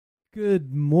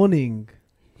Good morning,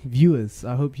 viewers.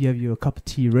 I hope you have your cup of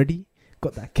tea ready.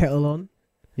 Got that kettle on,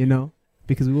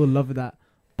 because we all love that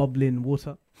bubbling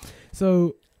water.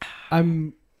 So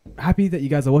I'm happy that you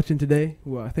guys are watching today.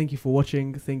 Well, thank you for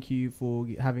watching. Thank you for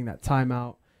having that time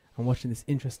out and watching this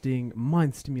interesting,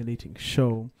 mind-stimulating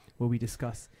show where we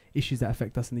discuss issues that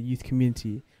affect us in the youth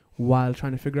community while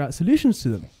trying to figure out solutions to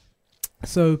them.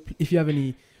 So if you have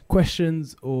any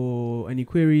questions or any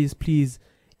queries, please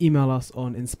email us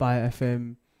on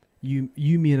InspireFM,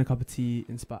 me and a cup of tea,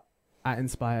 at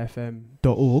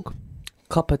inspirefm.org.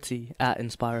 Cup of tea at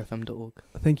inspirefm.org.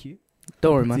 Thank you.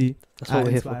 Don't worry, man. That's what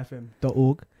we're here for.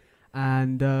 inspirefm.org.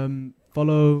 And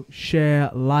follow,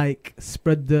 share, like,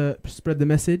 spread the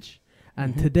message.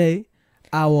 And today,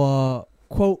 our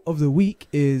quote of the week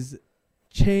is,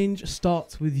 "Change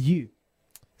starts with you."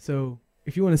 So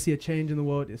if you want to see a change in the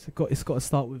world, it's got to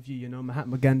start with you.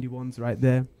 Mahatma Gandhi one's right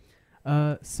there.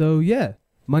 So yeah,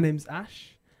 my name's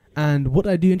Ash, and what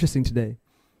I do interesting today,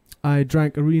 I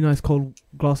drank a really nice cold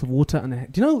glass of water,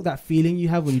 and do you know that feeling you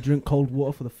have when you drink cold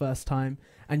water for the first time,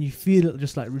 and you feel it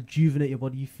just like rejuvenate your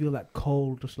body? You feel that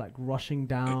cold just like rushing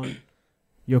down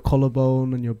your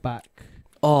collarbone and your back.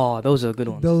 Oh, those are good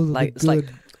ones. It's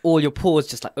like all your pores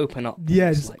just like open up. Yeah,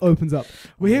 it just opens up.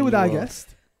 We're here with our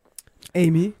guest,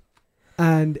 Amy,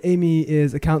 and Amy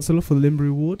is a counsellor for the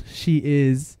Limbury Ward. She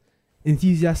is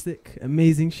enthusiastic,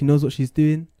 amazing. She knows what she's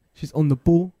doing. She's on the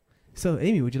ball. So,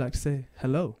 Amy, would you like to say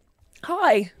hello?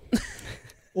 Hi.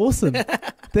 Awesome.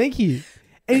 Thank you.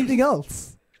 Anything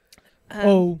else?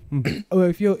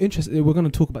 If you're interested, we're going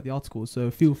to talk about the article.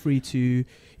 So feel free to,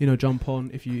 jump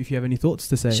on if you have any thoughts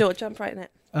to say. Sure, jump right in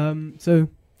it. So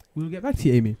we'll get back to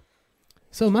you, Amy.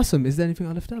 So, Massam, is there anything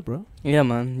I left out, bro? Yeah,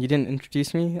 man. You didn't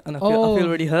introduce me, and I feel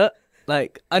really hurt.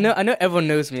 Like I know everyone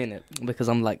knows me in it because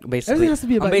I'm like basically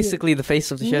the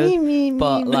face of the show. Me.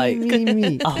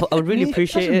 I would really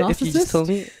appreciate it if you just told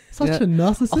me. Such a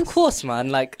narcissist. Of course, man.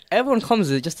 Like everyone comes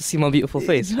here just to see my beautiful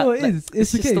face. You know what it is?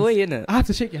 It's just the way, innit? I have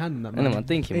to shake your hand on that, man. I know, man.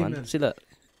 Thank you, man. See that?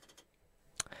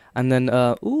 And then,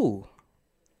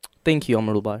 thank you,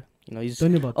 Honorable Bar.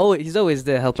 He's always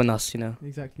there helping us.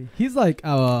 Exactly. He's like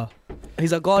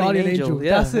he's a guardian angel.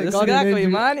 Yeah, that's it. That's exactly,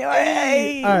 man.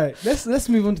 Hey. All right, let's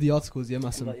move on to the articles. Yeah,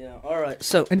 Massam. Yeah. All right.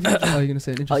 So, are you gonna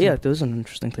say? Oh yeah, there was an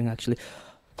interesting thing actually.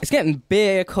 It's getting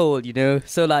bare cold,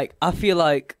 So like, I feel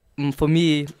like for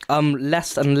me, I'm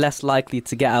less and less likely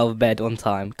to get out of bed on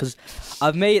time because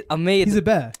I've made. He's a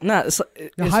bear. Nah, it's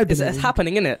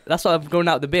happening, innit? That's why I've grown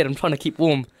out of the bed. I'm trying to keep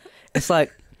warm. It's like.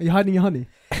 Are you hiding your honey?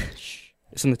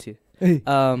 It's in the tea. Hey.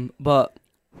 But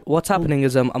what's happening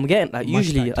is I'm getting like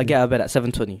usually I get out of bed at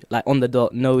 7:20, like on the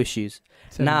dot, no issues.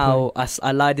 Now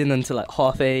I lied in until like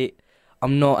 8:30.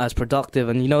 I'm not as productive,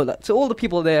 and to all the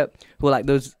people there who are like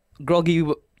those groggy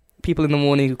people in the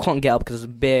morning who can't get up because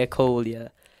it's bare cold. Yeah,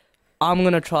 I'm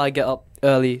gonna try get up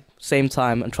early, same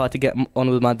time, and try to get on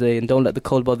with my day and don't let the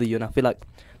cold bother you. And I feel like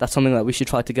that's something that we should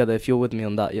try together if you're with me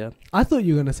on that, yeah? I thought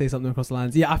you were going to say something across the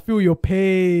lines. Yeah, I feel your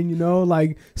pain,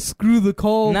 like, screw the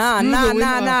cold. Nah.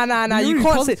 You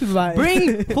can't say,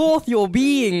 bring forth your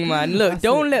being, man. Look,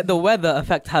 don't let the weather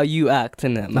affect how you act,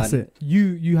 innit, man? That's it.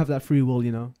 You have that free will,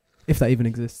 if that even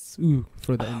exists. Ooh,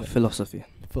 throw that in there. Philosophy.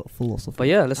 Philosophy. But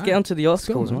yeah, let's get onto the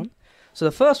articles, man. So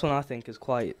the first one I think is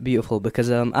quite beautiful because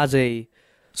as a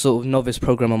sort of novice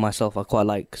programmer myself, I quite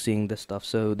like seeing this stuff.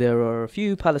 So there are a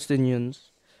few Palestinians.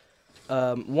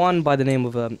 One by the name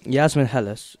of Yasmin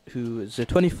Hellis, who is a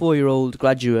 24-year-old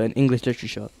graduate in English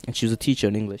literature, and she was a teacher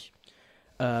in English.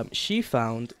 She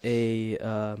found a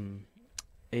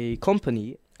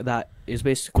company that is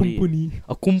basically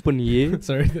a company.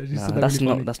 Sorry, that's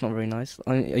not very nice.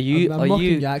 I'm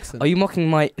mocking your accent. Are you mocking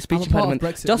my speech impediment?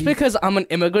 Just because I'm an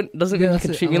immigrant doesn't mean you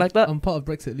can treat me like that. I'm part of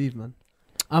Brexit Leave, man.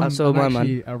 I'm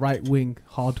actually a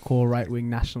hardcore right-wing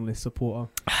nationalist supporter.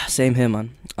 Same here,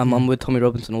 man. I'm with Tommy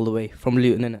Robinson all the way from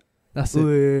Luton, innit? That's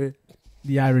it.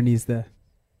 The irony's there.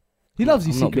 He loves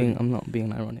you secretly. I'm not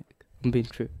being ironic. I'm being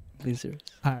true. I'm being serious.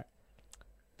 All right.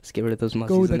 Let's get rid of those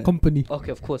muzzies. Go with the company.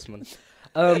 Okay, of course, man.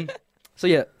 So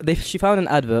yeah, she found an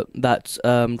advert that's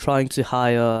trying to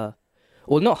hire,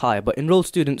 well, not hire, but enroll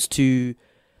students to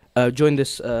join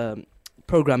this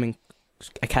programming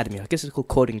academy. I guess it's called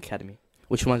Coding Academy,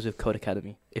 which reminds me of Code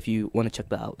Academy. If you want to check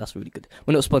that out, that's really good.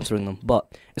 We're not sponsoring them, but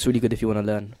it's really good if you want to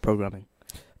learn programming.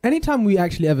 Anytime we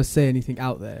actually ever say anything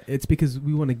out there, it's because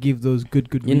we want to give those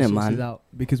good resources out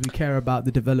because we care about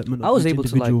the development of each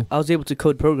individual. I was able to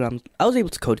code programs. I was able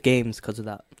to code games because of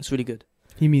that. It's really good.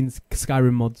 He means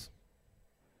Skyrim mods.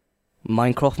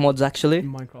 Minecraft mods, actually.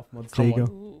 Minecraft mods. There you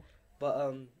go.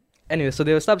 But Anyway, so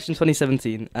they were established in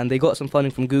 2017, and they got some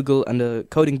funding from Google and a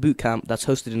coding bootcamp that's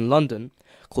hosted in London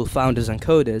called Founders and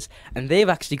Coders, and they've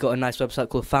actually got a nice website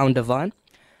called Founder Vine,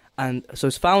 and so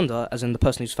it's founder as in the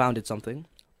person who's founded something,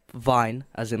 Vine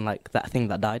as in like that thing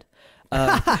that died.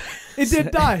 It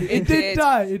did die. It did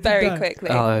die. It did very die. quickly.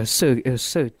 Oh, it was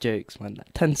so jokes, man.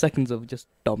 Like 10 seconds of just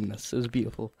dumbness. It was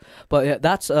beautiful. But yeah,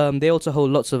 that's they also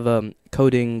hold lots of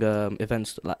coding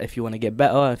events. Like if you want to get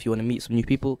better, if you want to meet some new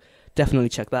people, definitely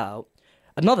check that out.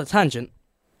 Another tangent.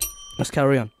 Let's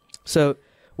carry on. So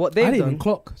what they've I didn't done. even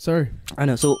clock. Sorry. I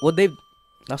know. So what they've.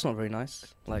 That's not very nice.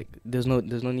 Like there's no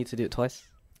need to do it twice.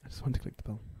 I just wanted to click the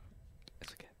bell.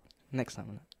 It's okay. Next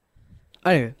time.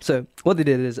 Anyway, so what they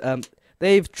did is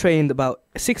they've trained about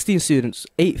 16 students,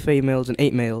 8 females and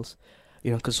 8 males,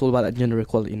 because it's all about that gender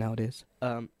equality nowadays.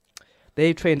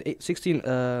 They've trained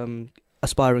 16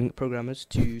 aspiring programmers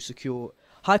to secure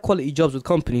high-quality jobs with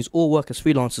companies or work as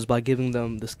freelancers by giving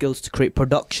them the skills to create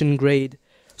production-grade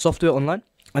software online.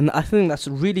 And I think that's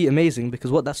really amazing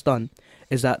because what that's done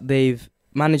is that they've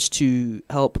managed to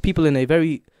help people in a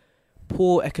very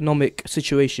poor economic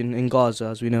situation in Gaza,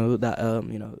 as we know that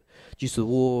due to the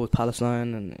war with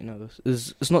Palestine, and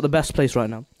it's not the best place right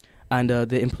now, and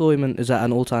the employment is at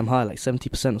an all-time high, like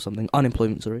 70% or something.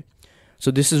 Unemployment, sorry. So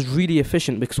this is really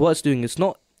efficient because what it's doing is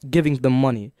not giving them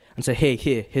money and say, hey,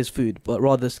 here's food, but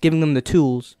rather it's giving them the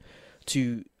tools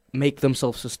to make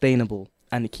themselves sustainable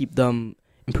and keep them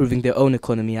improving their own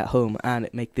economy at home and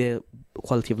make their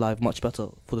quality of life much better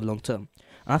for the long term.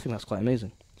 And I think that's quite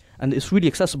amazing. And it's really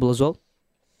accessible as well.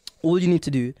 All you need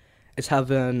to do is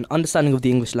have an understanding of the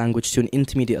English language to an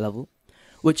intermediate level,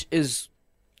 which is,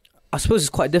 I suppose, is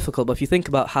quite difficult. But if you think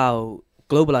about how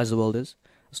globalized the world is,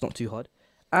 it's not too hard.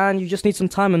 And you just need some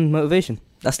time and motivation.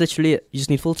 That's literally it. You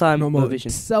just need full-time motivation.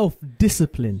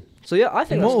 Self-discipline. So yeah, I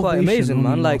think that's quite amazing,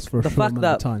 man. Like the fact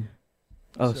that. Time.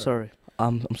 Oh, sorry.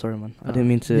 I'm sorry, man. I didn't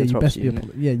mean to interrupt you.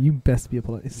 You best be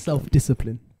apologized. It's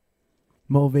self-discipline.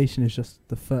 Motivation is just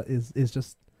is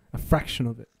just a fraction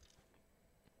of it.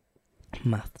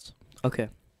 Maths. Okay.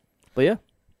 But yeah.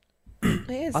 It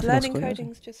is. Learning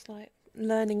coding's just like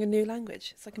learning a new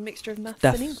language. It's like a mixture of maths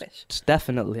and English. It's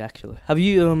definitely, actually. Have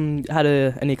you had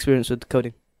any experience with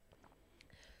coding?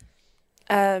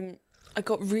 I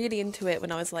got really into it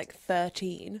when I was like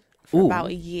 13 for about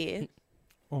a year.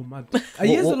 Oh man, a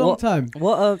year's a long time.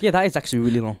 What? Yeah, that is actually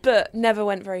really long. But never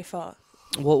went very far.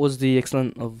 What was the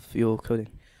extent of your coding?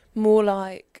 More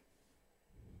like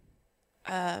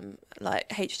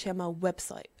HTML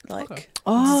website,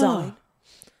 design.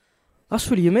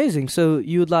 That's really amazing. So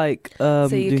you would like so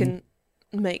you can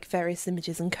make various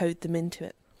images and code them into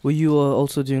it. Were you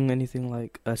also doing anything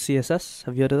like CSS?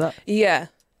 Have you heard of that? Yeah.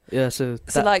 Yeah, so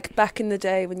like back in the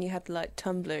day when you had like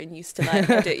Tumblr and you used to like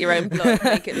edit your own blog,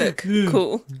 make it look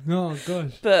cool. Oh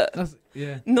gosh. But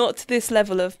not to this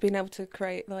level of being able to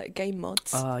create like game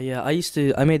mods. Yeah,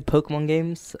 I made Pokemon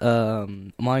games,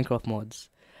 Minecraft mods,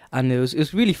 and it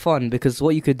was really fun because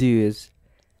what you could do is,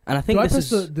 and I think do I press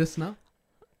this now?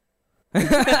 Do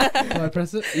I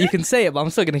press it? You can say it, but I'm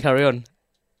still gonna carry on.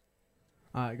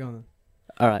 Alright, go on then.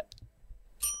 Alright.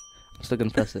 I'm still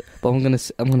gonna press it, but I'm gonna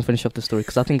finish off the story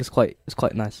because I think it's quite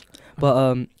nice.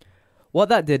 But what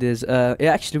that did is it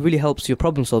actually really helps your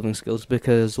problem solving skills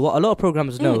because what a lot of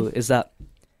programmers know is that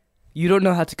you don't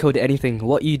know how to code anything.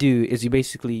 What you do is you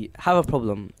basically have a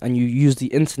problem and you use the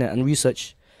internet and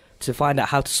research to find out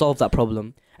how to solve that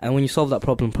problem. And when you solve that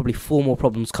problem, probably 4 more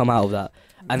problems come out of that.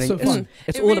 And so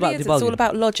it's all about debugging. It's all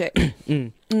about logic.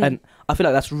 And I feel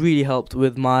like that's really helped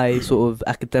with my sort of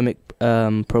academic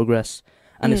progress.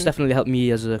 And it's definitely helped me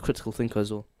as a critical thinker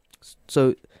as well.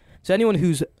 So to anyone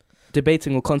who's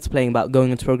debating or contemplating about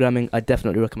going into programming, I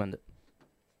definitely recommend it.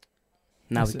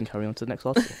 Now we can carry on to the next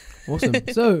article. Awesome.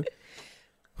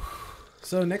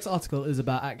 So next article is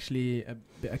about actually a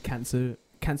bit of cancer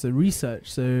research.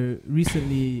 So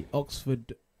recently,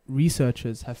 Oxford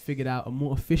researchers have figured out a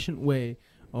more efficient way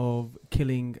of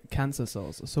killing cancer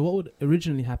cells. So what would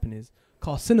originally happen is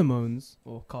carcinomones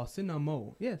or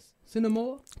carcinamo. Yes,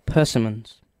 cinamo.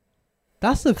 Persimmons.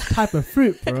 That's a type of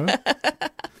fruit, bro.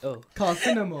 Oh.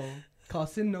 Carcinamo.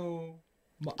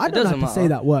 I don't know how to say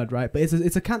that word, right? But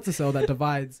it's a cancer cell that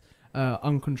divides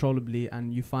uncontrollably,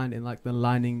 and you find in like the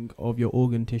lining of your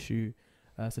organ tissue,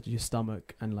 such as your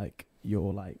stomach and like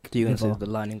your like. Do you gonna say the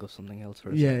lining of something else?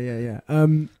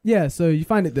 Yeah. So you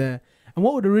find it there, and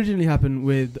what would originally happen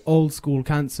with old school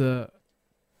cancer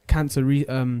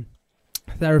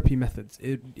therapy methods?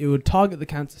 It would target the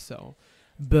cancer cell,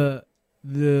 but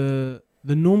the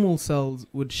normal cells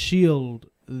would shield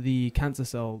the cancer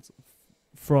cells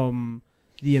from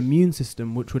the immune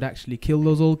system, which would actually kill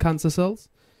those old cancer cells.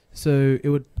 So it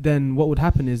would then, what would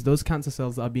happen is those cancer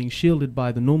cells that are being shielded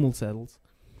by the normal cells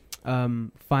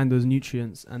find those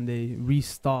nutrients and they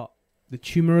restart the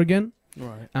tumor again.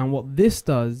 Right. And what this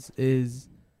does is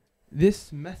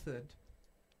this method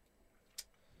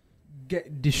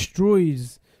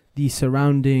destroys the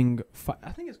surrounding,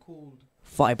 I think it's called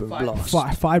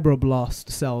fibroblast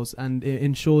cells, and it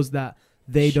ensures that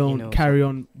they don't carry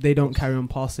on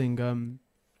passing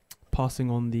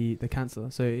on the cancer.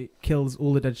 So it kills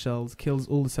all the dead cells, kills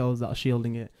all the cells that are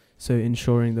shielding it, so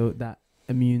ensuring that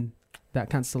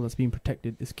cancer cell that's being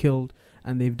protected is killed.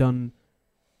 And they've done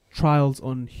trials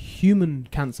on human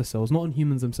cancer cells, not on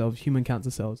humans themselves, human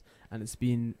cancer cells, and it's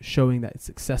been showing that it's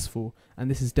successful. And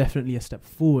this is definitely a step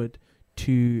forward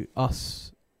to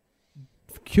us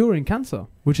curing cancer,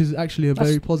 which is actually a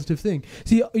very positive thing.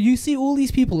 See, you see all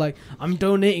these people like, I'm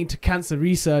donating to cancer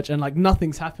research, and like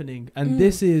nothing's happening. And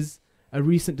this is a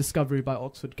recent discovery by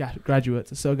Oxford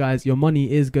graduates. So guys, your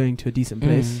money is going to a decent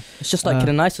place. It's just like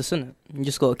killing ISIS, isn't it? You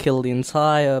just got to kill the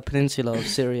entire peninsula of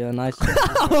Syria and ISIS.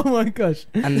 Oh my gosh.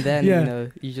 And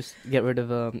then, you just get rid of,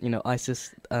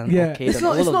 ISIS and Al-Qaeda. It's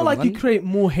not like you create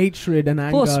more hatred and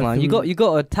anger. Of course, man. You got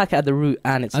to attack it at the root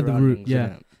and its surroundings. At the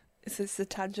root, This is the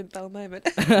tangent bell moment.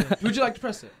 Would you like to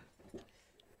press it?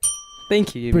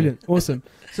 Thank you. Brilliant. Awesome.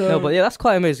 So no, but that's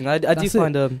quite amazing. I do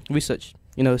find research,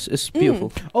 it's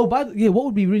beautiful. Oh, what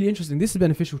would be really interesting, this is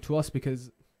beneficial to us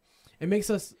because it makes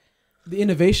us, the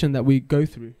innovation that we go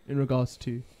through in regards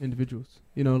to individuals,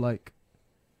 like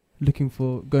looking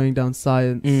for going down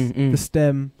science, the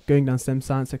STEM, going down STEM,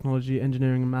 science, technology,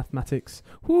 engineering and mathematics.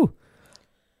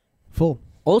 Full.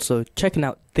 Also, checking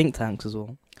out think tanks as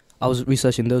well. I was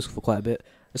researching those for quite a bit.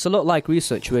 It's a lot like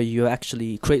research where you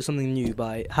actually create something new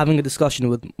by having a discussion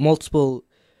with multiple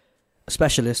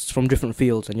specialists from different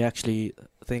fields, and you actually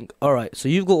think, all right, so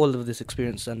you've got all of this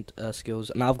experience and skills,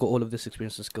 and I've got all of this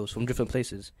experience and skills from different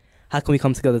places. How can we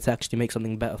come together to actually make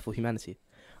something better for humanity?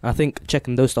 And I think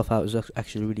checking those stuff out is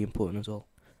actually really important as well.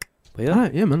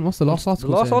 But yeah, man. What's the last article?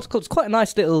 The last article is quite a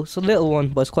nice it's a little one,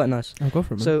 but it's quite nice. I'll go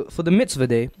for it, man. So for the Mitzvah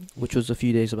Day, which was a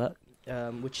few days back,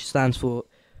 which stands for,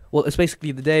 well, it's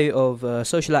basically the day of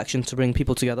social action to bring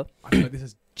people together. I feel like this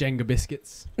is Jenga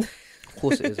biscuits. Of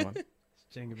course it is, man.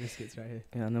 Jenga biscuits right here.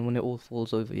 Yeah, and then when it all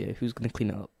falls over, who's going to clean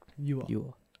it up? You are.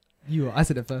 You are. I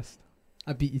said it first.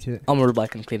 I beat you to it. I'm going to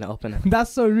bike and clean it up, innit?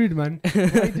 That's so rude, man. What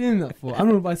are you doing that for? I'm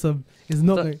going to buy some. It's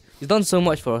not going... He's done so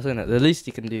much for us, innit? The least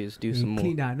he can do is do some more.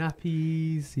 Clean our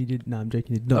nappies. He did... No, I'm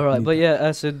joking. He did not. Alright,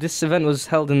 but so this event was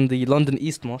held in the London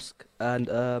East Mosque, and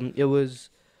it was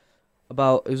a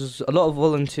lot of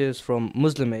volunteers from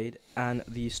Muslim Aid and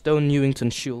the Stone Newington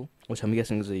Shul, which I'm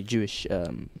guessing is a Jewish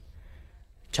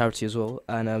charity as well,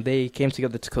 and they came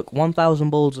together to cook 1,000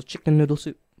 bowls of chicken noodle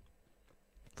soup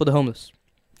for the homeless.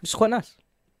 It's quite nice.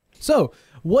 So,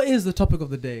 what is the topic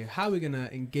of the day? How are we going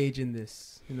to engage in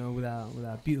this, with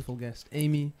our beautiful guest,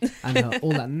 Amy, and her,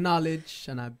 all that knowledge,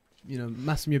 and our,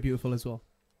 Massimo, you're beautiful as well.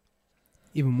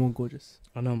 Even more gorgeous.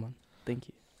 I know, man. Thank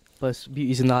you. But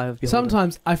beauty's in the eye of beholder.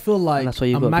 Sometimes I feel like that's why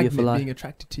you've a got magnet beautiful being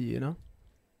attracted to you,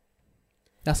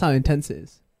 That's how intense it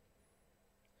is.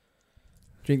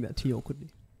 Drink that tea awkwardly.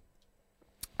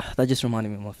 That just reminded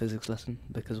me of my physics lesson,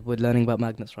 because we're learning about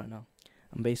magnets right now.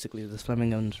 And basically, there's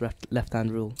Fleming's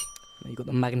left-hand rule. You've got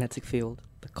the magnetic field,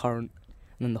 the current,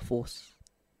 and then the force.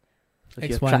 So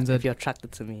if you're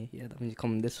attracted to me, that means you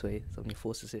come this way, so your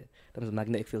force is here. That means the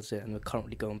magnetic field's here, and we're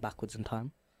currently going backwards in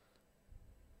time.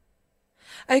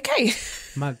 Okay.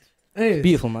 Mad. Anyways,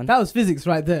 beautiful, man. That was physics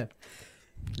right there.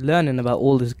 Learning about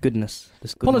all this goodness,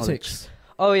 this good politics. Knowledge.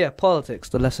 Oh yeah, politics.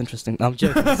 The less interesting. I'm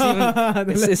joking.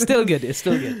 It's still good. It's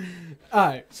still good. All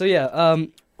right. So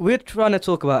we're trying to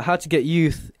talk about how to get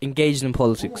youth engaged in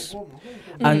politics,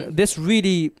 and this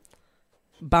really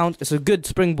it's a good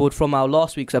springboard from our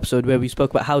last week's episode where we spoke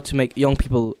about how to make young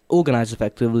people organize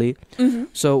effectively.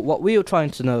 So what we were trying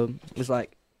to know is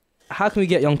how can we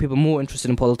get young people more interested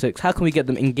in politics? How can we get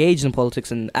them engaged in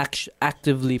politics and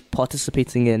actively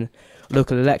participating in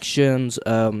local elections,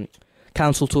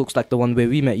 council talks like the one where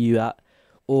we met you at,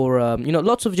 or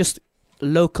lots of just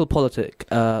local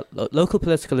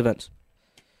political events.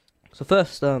 So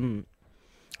first,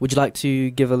 would you like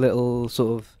to give a little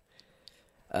sort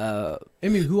of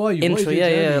Amy, who are you? intro?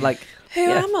 Who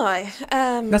am I?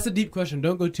 That's a deep question.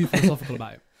 Don't go too philosophical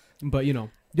about it. But your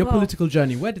political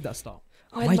journey. Where did that start?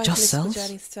 Where did my political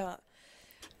journey start?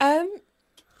 I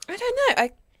don't know.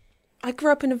 I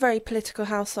grew up in a very political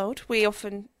household. We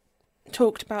often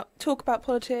talk about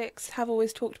politics. Have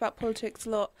always talked about politics a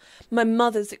lot. My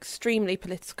mother's extremely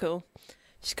political.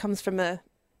 She comes from a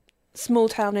small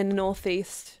town in the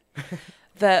northeast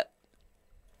that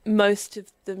most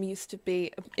of them used to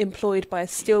be employed by a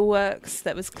steelworks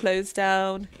that was closed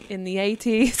down in the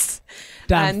 80s.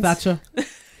 Damn, And- Thatcher.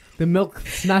 The milk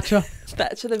snatcher.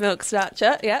 Thatcher the milk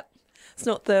snatcher, yep. It's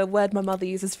not the word my mother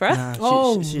uses for her. Nah,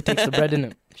 Oh. she takes the bread in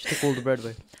it. She took all the bread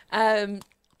away.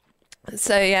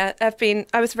 So yeah,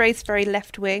 I was raised very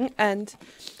left wing, and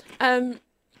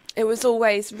it was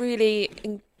always really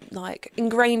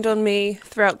ingrained on me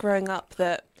throughout growing up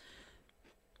that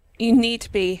you need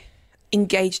to be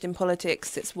engaged in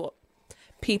politics. It's what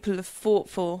people have fought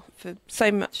for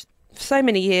so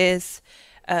many years.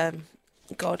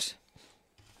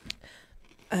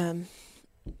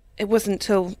 It wasn't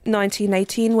until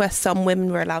 1918 where some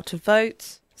women were allowed to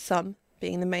vote, some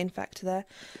being the main factor there.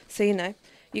 So,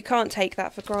 you can't take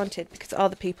that for granted because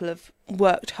other people have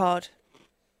worked hard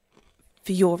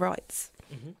for your rights.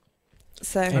 Mm-hmm.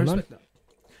 So, I respect that.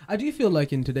 I do feel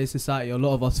like in today's society, a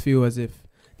lot of us feel as if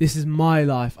this is my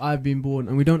life, I've been born,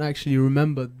 and we don't actually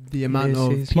remember the amount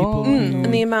of people who and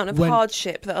the amount of went-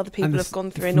 hardship that other people and have gone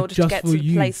through in order to just get for to the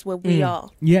you. place where we are.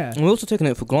 Yeah. And we're also taking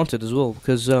it for granted as well,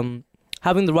 because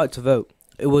having the right to vote,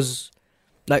 it was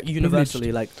like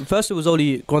universally. Like first, it was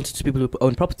only granted to people who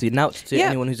own property. Now it's to Yeah.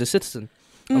 anyone who's a citizen,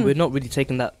 and we're not really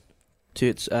taking that to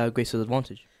its greatest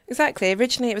advantage. Exactly.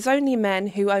 Originally, it was only men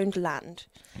who owned land,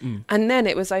 and then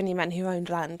it was only men who owned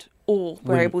land or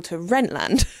were Women. able to rent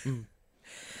land.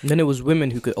 Then it was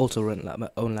women who could also own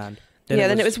land.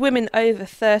 Then it was women over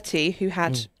 30 who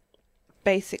had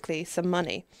basically some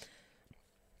money,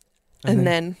 and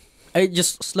then it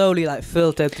just slowly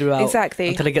filtered throughout exactly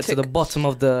until it gets to the bottom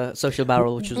of the social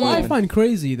barrel, which was What I women. find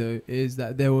crazy though is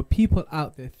that there were people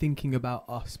out there thinking about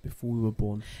us before we were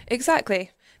born. Exactly.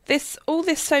 All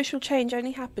this social change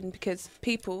only happened because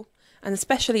people, and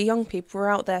especially young people, were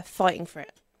out there fighting for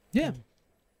it. Yeah.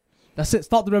 That's it.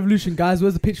 Start the revolution, guys.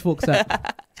 Where's the pitchforks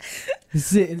at?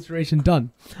 This is it. Inspiration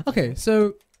done. Okay,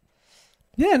 so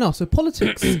so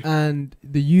politics and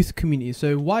the youth community.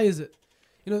 So why is it?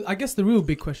 I guess the real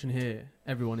big question here,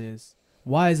 everyone, is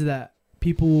why is it that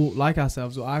people like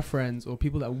ourselves or our friends or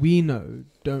people that we know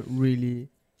don't really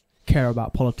care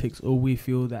about politics, or we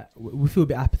feel a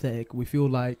bit apathetic. We feel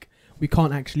like we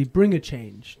can't actually bring a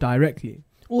change directly,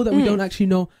 or that we don't actually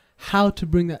know how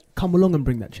to come along and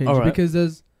bring that change. All right. Because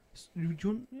there's. Do you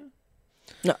want,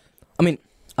 No, I mean,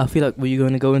 I feel like, were you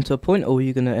going to go into a point, or were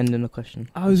you going to end in a question?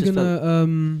 I was going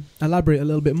to elaborate a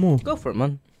little bit more. Go for it,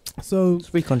 man. So It's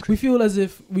free country. we feel as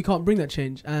if we can't bring that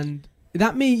change, and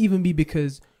that may even be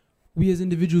because we as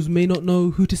individuals may not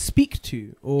know who to speak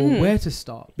to or where to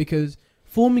start, because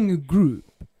forming a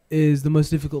group is the most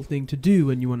difficult thing to do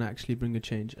when you want to actually bring a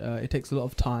change. It takes a lot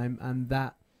of time, and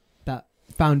that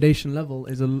foundation level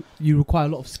you require a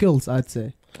lot of skills, I'd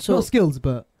say. So Not skills,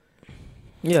 but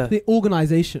yeah. the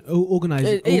organizing Soft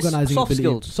ability,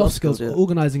 skills. soft skills, Yeah.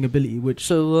 organizing ability, which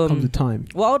So comes with time.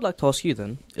 what I would like to ask you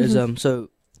then is so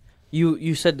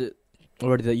you said it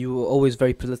already that you were always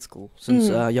very political since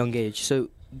a young age. So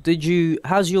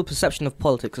how's your perception of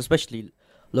politics, especially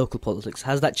local politics,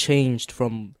 has that changed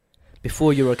from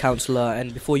before you were a councillor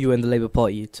and before you were in the Labour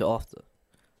Party to after?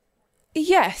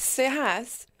 Yes, it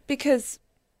has, because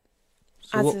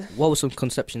So what were some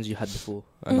conceptions you had before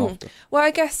and after? well,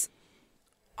 I guess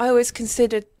I always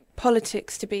considered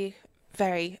politics to be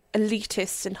very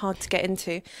elitist and hard to get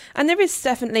into, and there is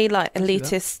definitely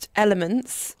elitist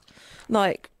elements.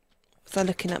 Was I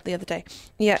looking up the other day?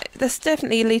 Yeah, there's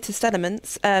definitely elitist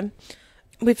elements.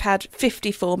 We've had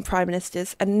 54 prime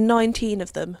ministers, and 19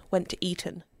 of them went to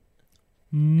Eton.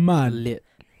 Man, Lit.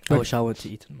 I wish I went to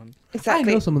Eton, man. I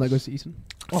Exactly. know someone that goes to Eton.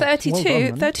 32 well done,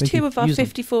 man. 32 of our Use them.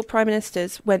 54 prime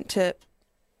ministers went to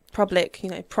public,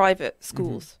 private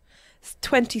schools.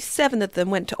 27 of them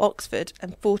went to Oxford,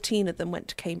 and 14 of them went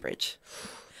to Cambridge.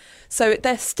 So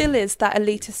there still is that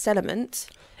elitist element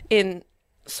in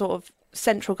sort of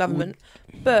central government,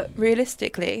 but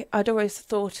realistically, I'd always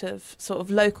thought of sort of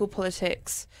local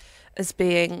politics as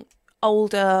being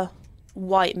older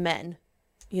white men,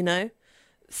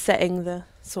 setting the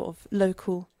sort of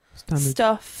local Standard.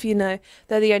 stuff. They're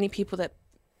the only people that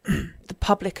the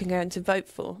public are going to vote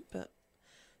for. But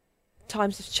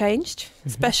times have changed,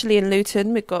 especially in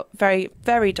Luton. We've got very,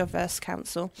 very diverse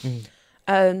council.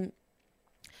 And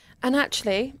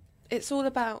actually, it's all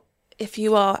about if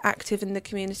you are active in the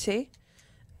community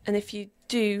and if you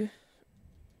do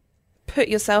put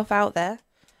yourself out there,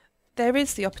 there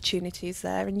is the opportunities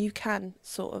there and you can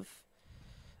sort of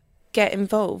get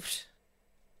involved.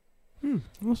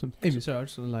 Awesome. Amy, sorry, I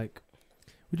just want to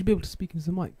would you be able to speak into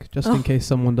the mic? Just in case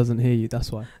someone doesn't hear you,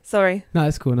 that's why. Sorry. No,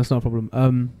 it's cool, that's not a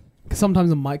problem. Because sometimes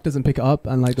the mic doesn't pick it up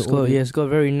and It's got a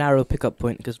very narrow pickup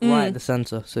point because right at the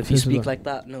centre. So if you This is speak what- like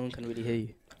that, no one can really hear you.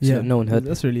 So no one heard.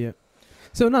 That's really it.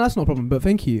 So no, that's not a problem. But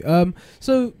thank you.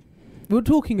 So we're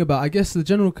talking about. I guess the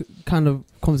general kind of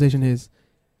conversation is,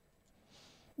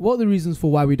 what are the reasons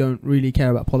for why we don't really care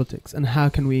about politics, and how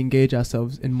can we engage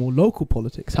ourselves in more local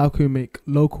politics? How can we make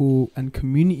local and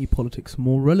community politics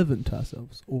more relevant to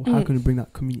ourselves, or how can we bring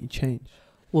that community change?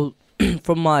 Well,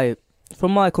 from my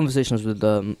conversations with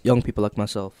young people like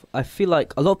myself, I feel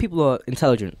like a lot of people are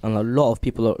intelligent, and a lot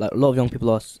of young people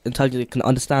are intelligent. They can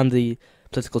understand the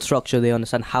political structure. They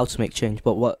understand how to make change.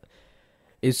 But what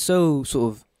is so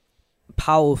sort of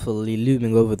powerfully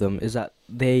looming over them is that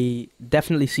they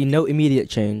definitely see no immediate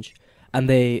change, and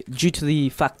they, due to the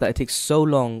fact that it takes so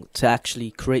long to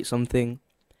actually create something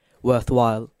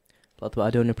worthwhile. But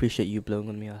I don't appreciate you blowing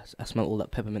on me. I smell all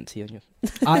that peppermint tea on you.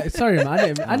 Sorry, man.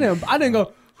 I didn't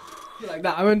go like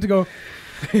that. I meant to go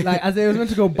like as it was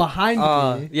meant to go behind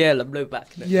me. Yeah, like blow back.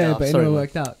 Yeah, but it never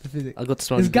worked out. The physics. I got to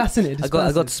smell. There's gas in it. I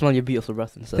got to smell your beautiful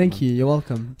breath and stuff. Thank you. You're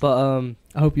welcome. But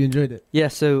I hope you enjoyed it. Yeah.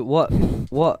 So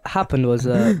what happened was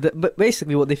but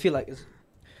basically what they feel like is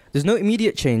there's no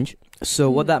immediate change. So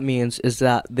what that means is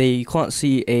that they can't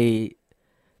see a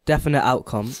definite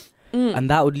outcome. And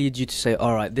that would lead you to say,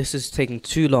 all right, this is taking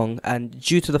too long. And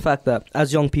due to the fact that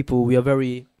as young people, we are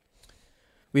very,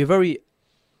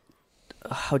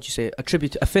 how do you say,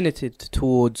 affinited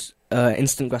towards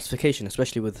instant gratification,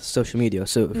 especially with social media.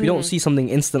 So if we don't see something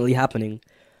instantly happening,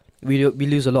 we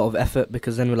lose a lot of effort,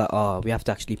 because then we're like, we have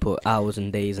to actually put hours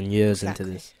and days and years into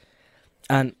this.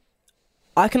 And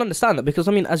I can understand that, because,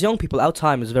 I mean, as young people, our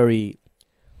time is very,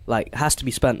 has to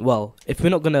be spent well. If we're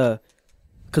not going to,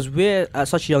 because we're at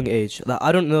such a young age that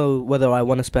I don't know whether I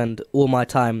want to spend all my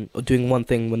time doing one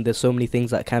thing when there's so many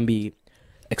things that can be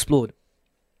explored.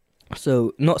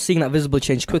 So not seeing that visible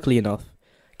change quickly enough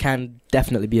can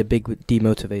definitely be a big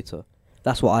demotivator.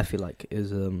 That's what I feel like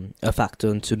is a factor,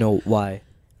 and to know why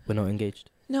we're not engaged.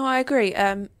 No, I agree.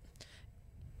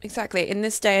 Exactly. In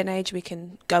this day and age, we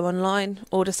can go online,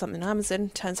 order something on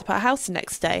Amazon, turns up at our house the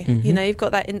next day. Mm-hmm. You know, you've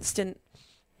got that instant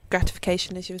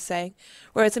gratification, as you were saying.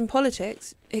 Whereas in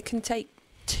politics, it can take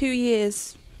 2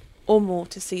 years or more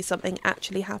to see something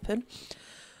actually happen,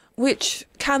 which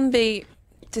can be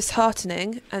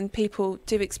disheartening, and people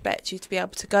do expect you to be able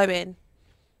to go in,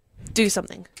 do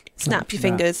something, snap your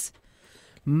fingers.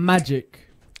 Magic.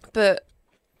 But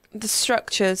the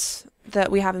structures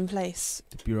that we have in place...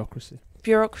 The bureaucracy.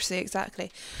 Bureaucracy,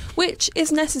 exactly. Which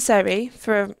is necessary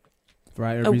for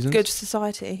a good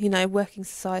society, you know, working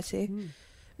society.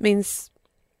 Means...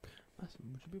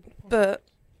 But...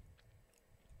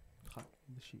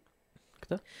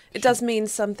 It does mean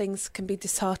some things can be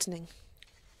disheartening.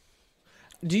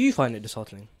 Do you find it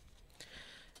disheartening?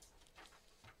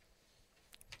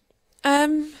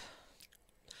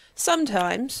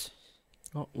 Sometimes.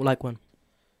 Oh, like when?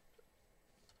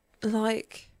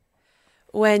 Like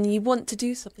when you want to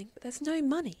do something, but there's no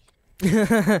money.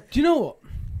 Do you know what?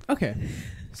 Okay.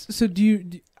 So do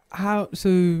you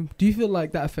feel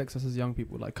like that affects us as young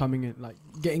people, like coming in, like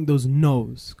getting those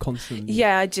no's constantly?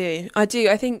 Yeah, I do. I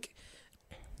think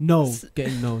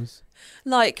getting no's.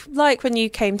 Like when you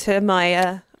came to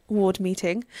my ward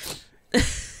meeting.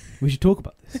 We should talk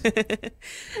about this.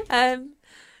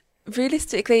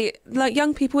 Realistically, like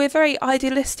young people, we're very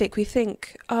idealistic. We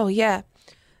think, oh yeah,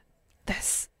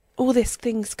 all these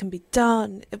things can be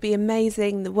done. It'll be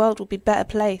amazing. The world will be a better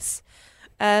place.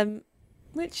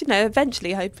 Which, you know,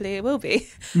 eventually, hopefully it will be.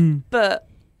 But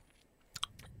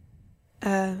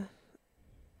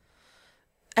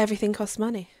everything costs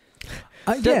money.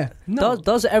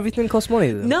 Does everything cost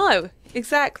money though? No,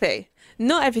 exactly.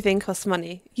 Not everything costs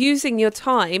money. Using your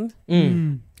time,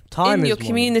 time in is your money.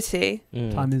 community.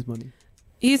 Time is money.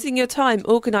 Using your time,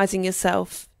 organising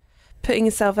yourself, putting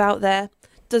yourself out there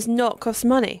does not cost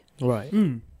money. Right.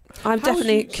 I'm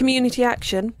definitely community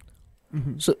action.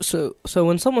 Mm-hmm. So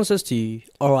when someone says to you,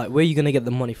 all right, where are you going to get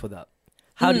the money for that?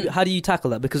 How do you tackle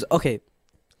that? Because, okay,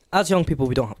 as young people,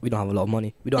 we don't have a lot of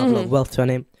money. We don't have a lot of wealth to our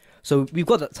name. So we've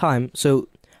got that time. So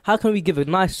how can we give a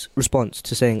nice response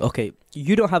to saying, okay,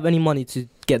 you don't have any money to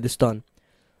get this done.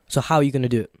 So how are you going to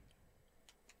do it?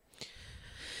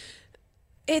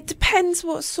 It depends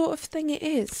what sort of thing it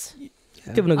is.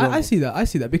 Yeah. Give an example. I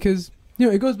see that because, you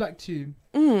know, it goes back to...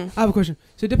 I have a question.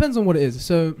 So it depends on what it is.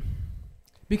 So,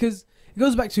 because it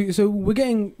goes back to... So we're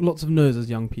getting lots of no's as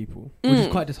young people, which is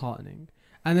quite disheartening.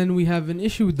 And then we have an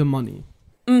issue with the money.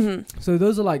 So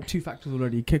those are like two factors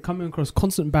already. Coming across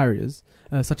constant barriers,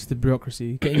 such as the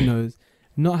bureaucracy, getting no's,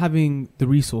 not having the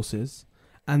resources,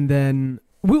 and then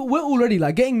we're already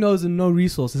like getting no's and no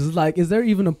resources. It's like, is there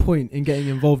even a point in getting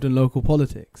involved in local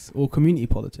politics or community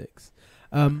politics?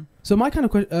 So my kind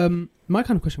of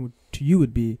question to you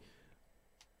would be,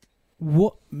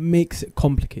 what makes it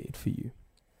complicated for you?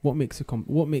 What makes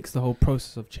the whole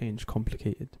process of change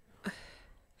complicated?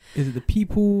 Is it the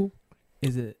people?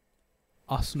 Is it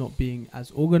us not being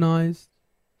as organized?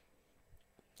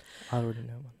 I already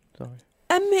know, man. Sorry.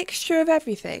 A mixture of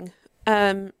everything.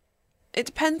 It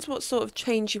depends what sort of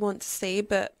change you want to see,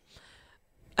 but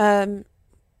there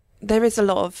is a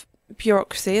lot of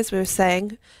bureaucracy, as we were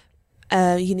saying.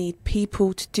 You need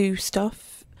people to do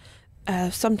stuff.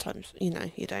 Sometimes, you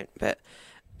don't, but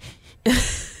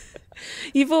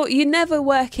you're never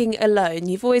working alone.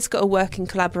 You've always got to work in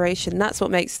collaboration. That's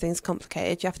what makes things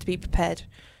complicated. You have to be prepared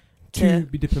to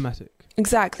be diplomatic.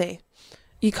 Exactly.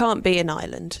 You can't be an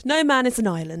island. No man is an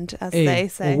island, as they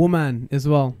say. A woman as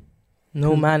well.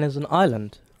 No Man is an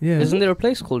Island. Yeah. Isn't there a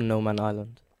place called No Man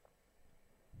Island?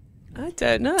 I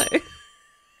don't know.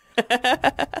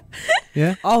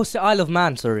 Yeah. Oh, it's the Isle of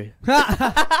Man. Sorry.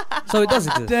 So it does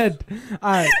exist. Dead.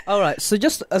 All right. So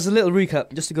just as a little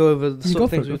recap, just to go over the sort of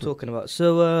things we were talking about.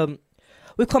 So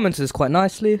we've commented this quite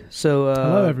nicely. So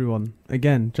hello everyone.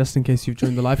 Again, just in case you've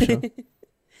joined the live show.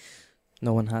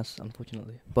 No one has,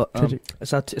 unfortunately. But Tragic.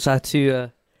 it's our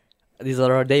two. These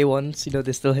are our day ones. You know,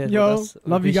 they're still here. Yo, with us.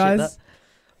 We love you appreciate guys. that.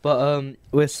 But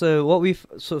what we've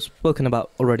sort of spoken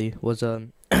about already was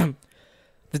the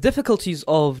difficulties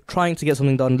of trying to get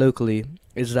something done locally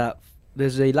is that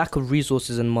there's a lack of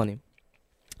resources and money,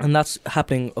 and that's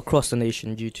happening across the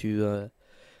nation due to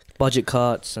budget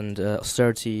cuts and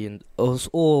austerity and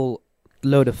all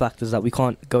load of factors that we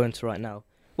can't go into right now.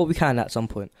 But we can at some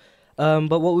point.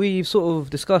 But what we've sort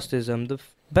of discussed is the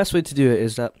best way to do it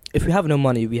is that if we have no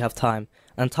money, we have time.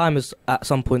 And time is at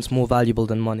some points more valuable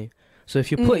than money. So if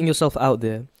you're putting yourself out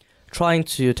there, trying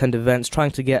to attend events,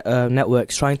 trying to get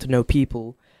networks, trying to know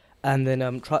people, and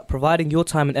then providing your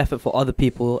time and effort for other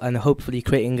people, and hopefully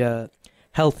creating a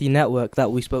healthy network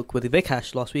that we spoke with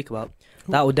Vikash last week about,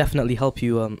 that will definitely help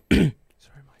you. That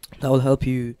will help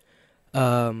you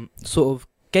sort of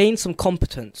gain some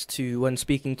competence to when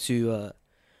speaking to.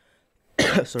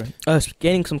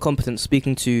 Gaining some competence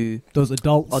speaking to those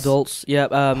adults. Yeah,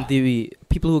 the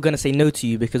people who are going to say no to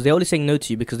you because they're only saying no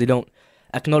to you because they don't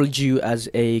acknowledge you as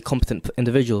a competent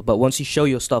individual. But once you show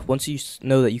your stuff, once you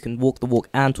know that you can walk the walk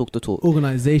and talk the talk,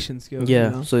 organization skills.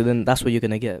 Yeah, so then that's what you're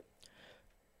going to get.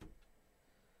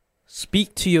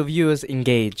 Speak to your viewers,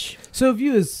 engage. So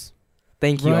viewers,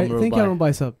 thank you, Thank you,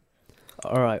 Bicep.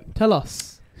 All right, tell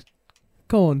us.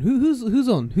 Go on. Who's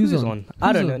on? Who's on?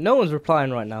 I don't know. No one's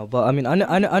replying right now, but I mean,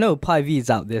 I know Pi V's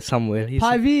out there somewhere. He's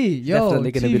Pi V, yo,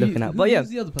 definitely going to be looking at. But yeah, who's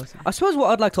the other person? I suppose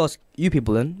what I'd like to ask you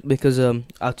people then, because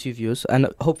our two viewers and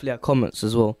hopefully our comments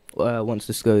as well, once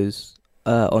this goes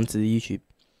onto the YouTube,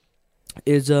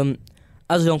 is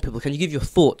as young people, can you give your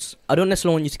thoughts? I don't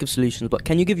necessarily want you to give solutions, but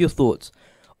can you give your thoughts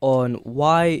on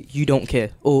why you don't care,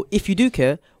 or if you do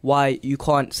care, why you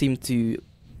can't seem to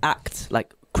act,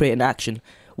 like create an action?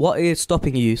 What is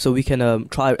stopping you so we can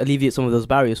try alleviate some of those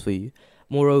barriers for you?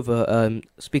 Moreover,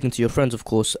 speaking to your friends, of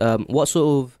course, what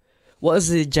is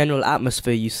the general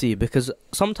atmosphere you see? Because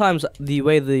sometimes the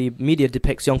way the media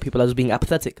depicts young people as being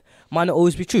apathetic might not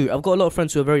always be true. I've got a lot of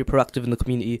friends who are very proactive in the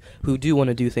community who do want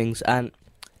to do things, and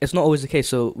it's not always the case.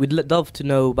 So we'd love to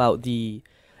know about the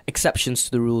exceptions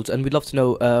to the rules, and we'd love to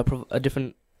know a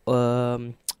different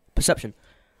perception.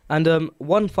 And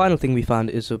one final thing we found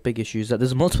is a big issue is that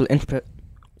there's multiple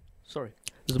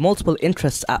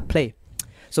interests at play.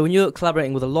 So when you're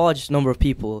collaborating with a large number of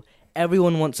people,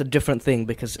 everyone wants a different thing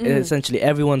because essentially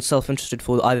everyone's self-interested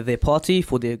for either their party,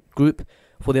 for their group,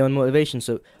 for their own motivation.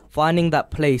 So finding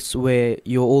that place where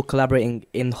you're all collaborating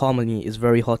in harmony is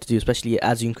very hard to do, especially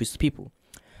as you increase the people.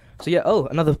 So yeah,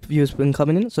 another viewer's been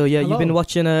coming in. So yeah, hello. You've been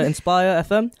watching Inspire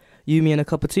FM, You, Me and a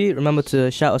Cup of Tea. Remember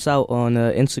to shout us out on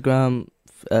Instagram,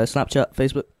 Snapchat,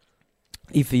 Facebook.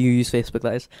 If you use Facebook,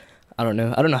 that is. I don't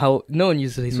know how. No one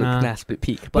uses Facebook. Nah, split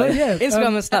peak. But yeah,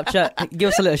 Instagram and Snapchat, give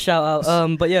us a little shout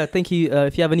out. But yeah, thank you.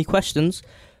 If you have any questions,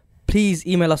 please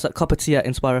email us at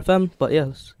cupoftea@inspire.fm. But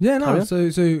yeah, So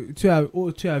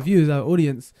to our viewers, our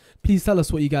audience, please tell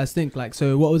us what you guys think. Like,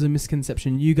 so what was a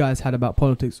misconception you guys had about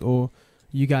politics, or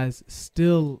you guys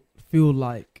still feel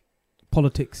like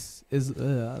politics is?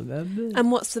 And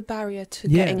what's the barrier to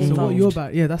getting involved? So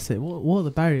what that's it. What are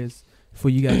the barriers for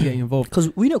you guys getting involved?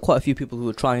 Because we know quite a few people who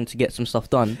were trying to get some stuff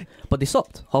done, but they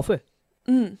stopped halfway.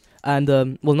 And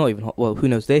who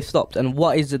knows? They stopped. And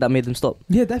what is it that made them stop?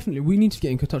 Yeah, definitely. We need to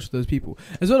get in touch with those people.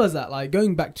 As well as that, like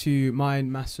going back to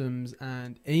mine, Massum's,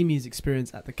 and Amy's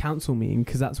experience at the council meeting,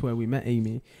 because that's where we met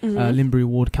Amy, Limbury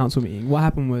Ward council meeting. What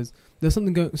happened was there's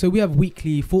something going. So we have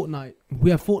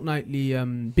fortnightly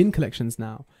bin collections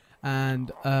now,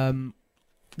 and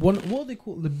what do they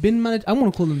call the bin manage? I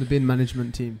want to call them the bin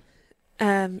management team.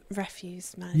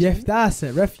 Refuse management. Yeah, that's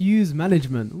it. Refuse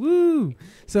management. Woo!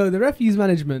 So the refuse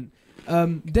management,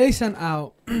 they sent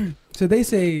out. So they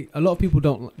say a lot of people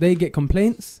don't. They get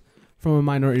complaints from a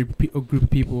minority group of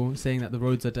people saying that the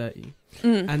roads are dirty,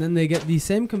 and then they get these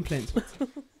same complaints.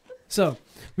 So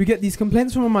we get these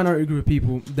complaints from a minority group of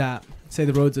people that say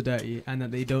the roads are dirty and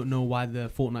that they don't know why the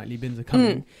fortnightly bins are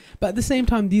coming. But at the same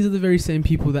time, these are the very same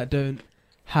people that didn't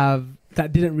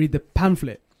read the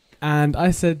pamphlet. And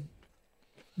I said,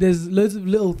 there's loads of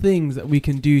little things that we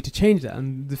can do to change that.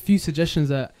 And the few suggestions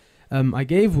that I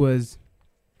gave was,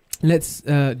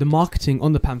 the marketing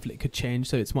on the pamphlet could change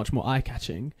so it's much more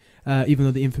eye-catching, even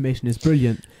though the information is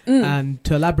brilliant. And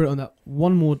to elaborate on that,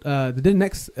 one more, the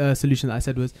next solution that I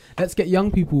said was, let's get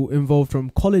young people involved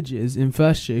from colleges in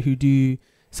first year who do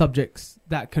subjects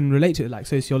that can relate to it, like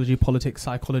sociology, politics,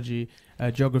 psychology,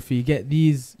 geography. Get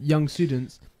these young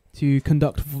students to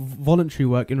conduct voluntary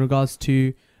work in regards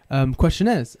to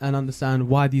questionnaires and understand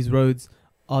why these roads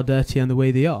are dirty and the way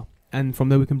they are. And from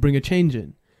there we can bring a change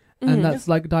in. And that's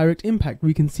like direct impact.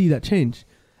 We can see that change.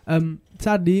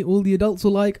 Sadly, all the adults were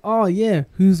like, oh yeah,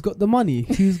 who's got the money?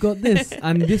 Who's got this?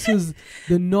 And this was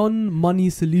the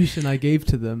non-money solution I gave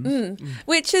to them.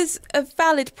 Which is a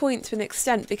valid point to an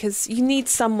extent, because you need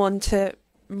someone to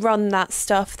run that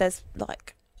stuff. There's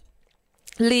like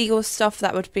legal stuff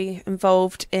that would be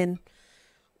involved in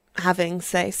having,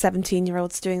 say,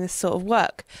 17-year-olds doing this sort of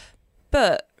work.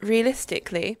 But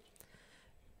realistically,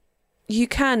 you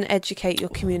can educate your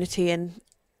community in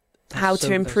how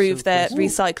to improve their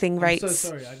recycling rates. I'm so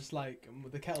sorry, I just like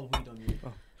the kettle weed on you.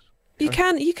 Oh.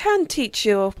 You can teach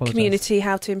your community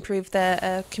how to improve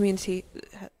their community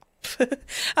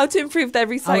how to improve their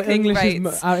recycling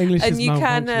rates. Our English and is you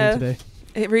can today.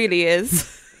 It really is.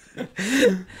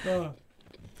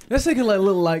 Let's take a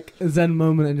little Zen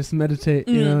moment and just meditate.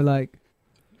 You know, like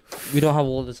we don't have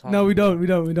all the time. No, we don't.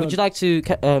 Would you like to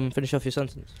finish off your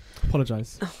sentence?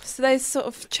 Apologise. So those sort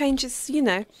of changes,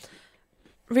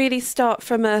 really start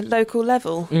from a local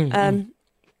level.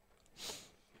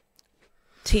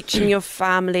 Teaching your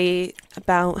family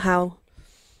about how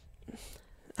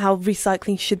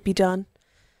recycling should be done.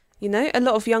 A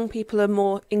lot of young people are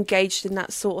more engaged in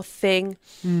that sort of thing,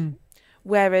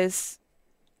 whereas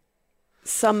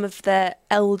some of their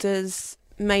elders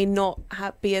may not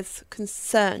be as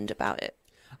concerned about it.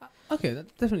 Okay,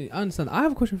 that definitely, I understand. I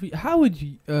have a question for you. How would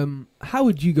you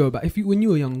go about, when you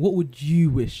were young, what would you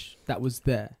wish that was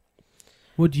there?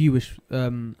 What do you wish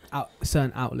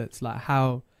certain outlets, like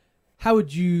how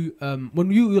would you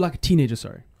when you were like a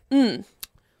teenager,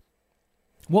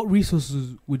 what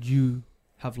resources would you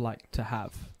have liked to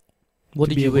have? What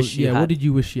did you wish you had? What did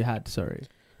you wish you had, to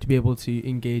be able to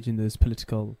engage in this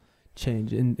political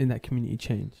change, in that community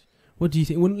change? What do you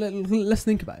think? Let's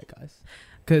think about it, guys.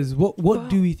 Because what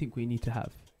do we think we need to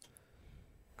have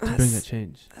to bring that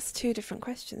change? That's two different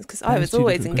questions, because I was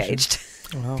always engaged.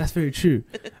 Wow. That's very true.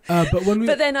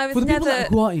 But then I was never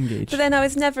who are engaged. But then I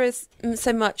was never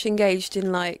so much engaged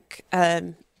in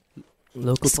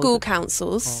local school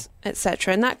councils,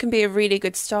 etc. And that can be a really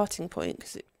good starting point,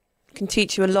 because it can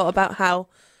teach you a lot about how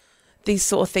these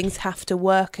sort of things have to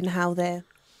work and how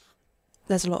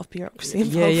there's a lot of bureaucracy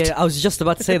involved. Yeah. I was just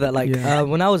about to say that.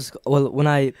 When I was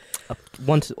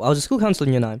a school councillor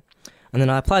in year 9, and then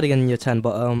I applied again in year 10.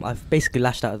 But I've basically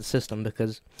lashed out of the system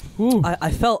because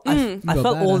I felt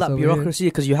all that bureaucracy,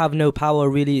 because you have no power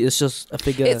really. It's just a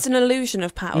figure. It's an illusion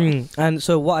of power. And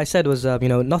so what I said was,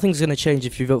 nothing's going to change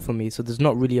if you vote for me. So there's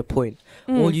not really a point.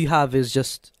 All you have is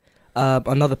just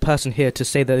another person here to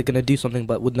say that they're going to do something,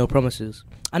 but with no promises.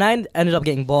 And I ended up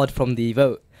getting barred from the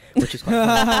vote, which is quite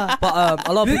funny. But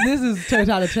a lot of this is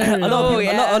totalitarian. a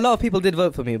lot of people did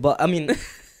vote for me, but I mean,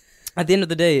 at the end of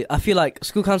the day, I feel like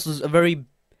school councils are very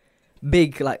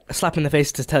big, a slap in the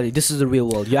face to tell you this is the real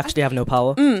world. You actually have no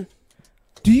power.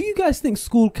 Do you guys think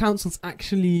school councils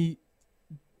actually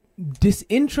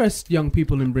disinterest young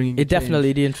people in bringing it?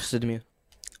 Definitely de-interested me.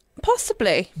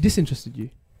 Possibly. Disinterested you?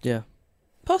 Yeah.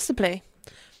 Possibly.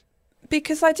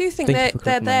 Because I do think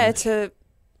they're there to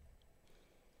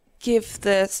give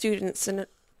the students an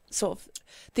sort of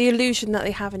the illusion that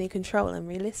they have any control, and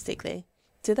realistically,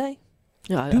 do they?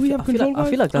 Yeah, do we have control? I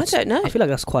feel like that's. I don't know. I feel like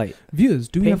that's quite. Viewers,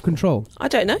 do we have control? I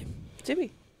don't know. Do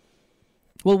we?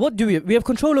 Well, what do we? We have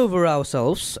control over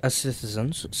ourselves as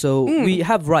citizens, so we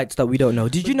have rights that we don't know.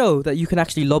 Did you know that you can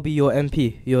actually lobby your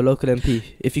MP, your local MP,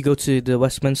 if you go to the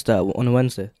Westminster on a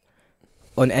Wednesday,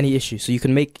 on any issue? So you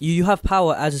can you have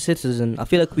power as a citizen. I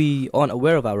feel like we aren't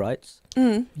aware of our rights.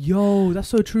 Yo, that's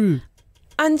so true.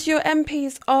 And your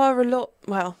MPs are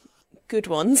good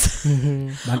ones,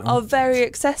 are very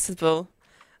accessible.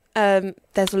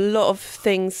 There's a lot of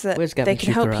things that Where's they Gavin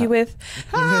can help Shooter you at?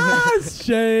 with.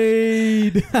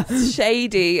 Shade.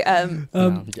 Shady.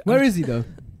 Where is he though?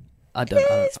 I don't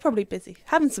know. He's probably busy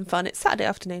having some fun. It's Saturday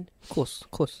afternoon. Of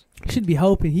course. He should be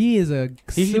helping. He is a.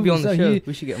 He should be on the civil- show.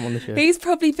 We should get him on the show. He's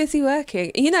probably busy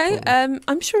working. You know, Probably.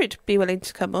 I'm sure he'd be willing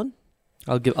to come on.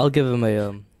 I'll give him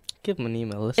an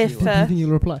email. Let's If, see Do what- you think he'll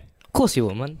reply? Of course he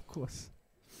will, man. Of course.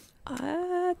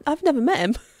 I've never met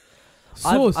him.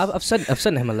 Source. I've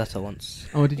sent him a letter once.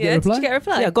 Oh, did you Yeah, get a reply? did you get a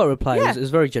reply? Yeah, I got a reply. Yeah. It was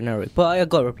very generic, but I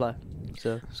got a reply,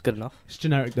 so it's good enough. It's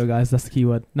generic though, guys. That's the key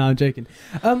word. No, I'm joking.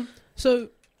 So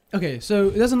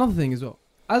there's another thing as well.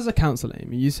 As a councillor,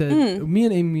 Amy, you said me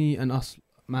and Amy and us,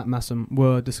 Matt Massam,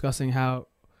 were discussing how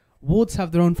wards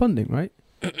have their own funding, right?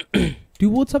 Do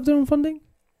wards have their own funding?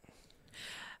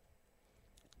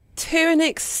 To an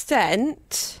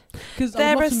extent, 'Cause I'd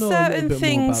there love are to know a little certain bit more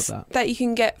things about that. that you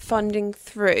can get funding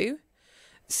through.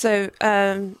 So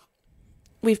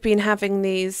we've been having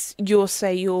these Your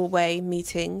Say Your Way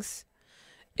meetings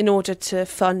in order to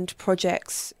fund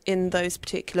projects in those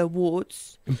particular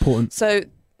wards. Important. So,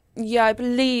 yeah, I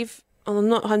believe, I'm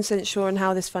not 100% sure on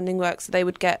how this funding works, they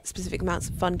would get specific amounts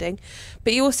of funding.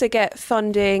 But you also get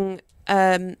funding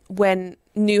when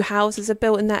new houses are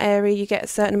built in that area, you get a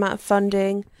certain amount of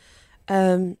funding.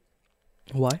 Why?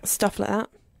 Stuff like that.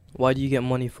 Why do you get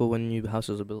money for when new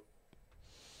houses are built?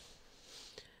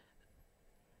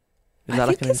 Is that I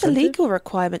like think an it's a incentive? legal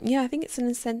requirement. Yeah, I think it's an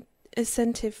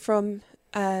incentive from...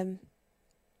 I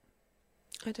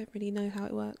don't really know how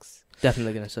it works.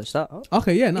 Definitely gonna search that up.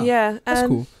 Okay, yeah, no, Yeah. that's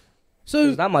cool.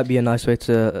 So That might be a nice way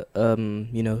to,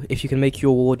 if you can make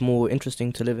your ward more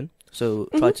interesting to live in. So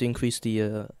try Mhm. to increase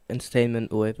the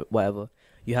entertainment or whatever.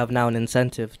 You have now an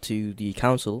incentive to the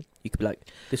council. You could be like,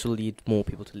 this will lead more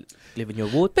people to live in your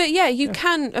ward. But yeah, you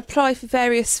can apply for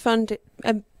various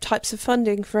types of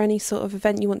funding for any sort of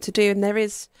event you want to do, and there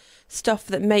is stuff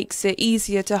that makes it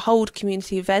easier to hold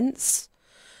community events,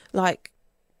 like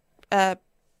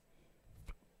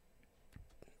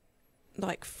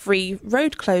free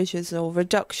road closures or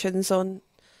reductions on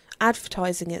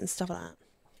advertising it and stuff like that.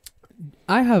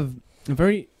 I have a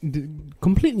very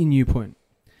completely new point.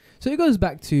 So it goes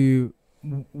back to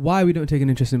why we don't take an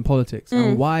interest in politics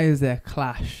and why is there a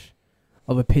clash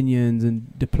of opinions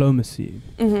and diplomacy.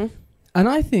 Mm-hmm. And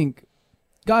I think,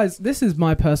 guys, this is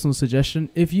my personal suggestion.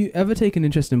 If you ever take an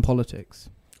interest in politics,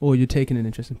 or you're taking an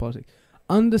interest in politics,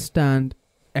 understand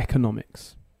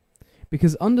economics.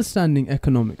 Because understanding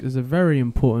economics is a very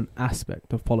important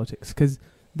aspect of politics. Because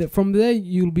from there,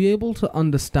 you'll be able to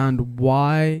understand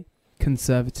why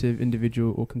conservative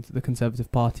individual or the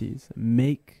conservative parties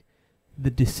make the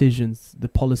decisions, the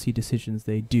policy decisions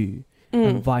they do,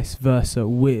 and vice versa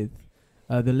with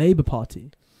the Labour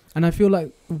Party. And I feel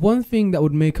like one thing that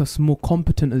would make us more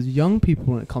competent as young people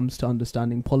when it comes to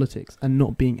understanding politics and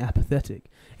not being apathetic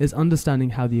is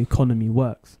understanding how the economy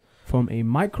works from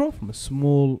a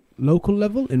small local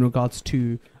level in regards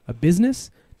to a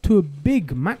business to a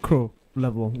big macro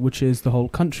level, which is the whole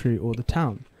country or the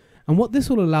town. And what this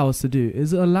will allow us to do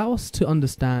is allow us to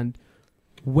understand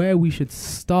where we should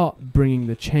start bringing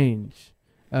the change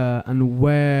and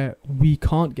where we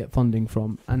can't get funding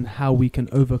from and how we can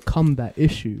overcome that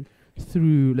issue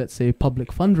through, let's say, public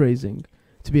fundraising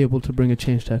to be able to bring a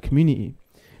change to our community.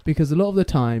 Because a lot of the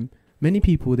time, many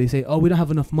people, they say, oh, we don't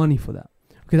have enough money for that.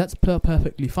 Okay, that's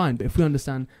perfectly fine. But if we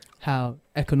understand how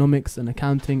economics and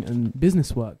accounting and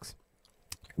business works,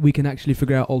 we can actually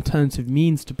figure out alternative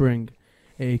means to bring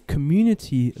a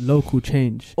community local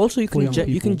change. Also, you for young can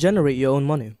people. generate your own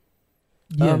money.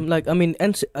 Yeah.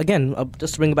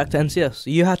 Just to bring it back to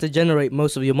NCS, you have to generate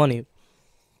most of your money.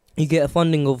 You get a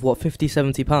funding of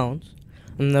 £50-70,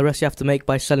 and the rest you have to make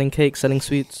by selling cakes, selling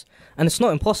sweets. And it's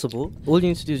not impossible. All you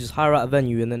need to do is just hire out a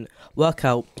venue and then work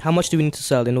out how much do we need to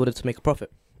sell in order to make a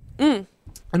profit. Mm.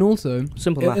 And also,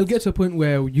 Simple it'll math. get to a point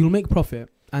where you'll make profit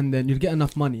and then you'll get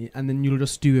enough money and then you'll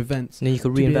just do events. And then you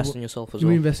can to be reinvest able- in yourself as You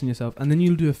well. reinvest in yourself and then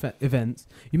you'll do events.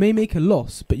 You may make a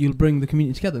loss, but you'll bring the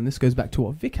community together. And this goes back to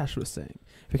what Vikash was saying.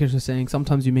 Vikash was saying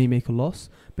sometimes you may make a loss,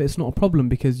 but it's not a problem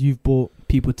because you've brought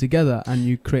people together and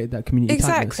you created that community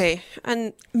tightness. Exactly.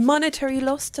 And monetary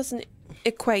loss doesn't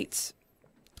equate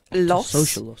loss.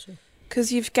 Social loss. Yeah.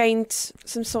 Because you've gained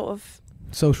some sort of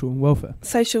Social welfare.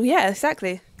 social... Yeah,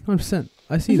 exactly. 100%.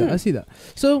 I see that. I see that.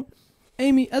 So,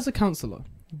 Amy, as a counsellor,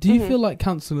 do you Mhm. feel like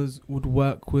counsellors would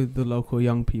work with the local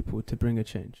young people to bring a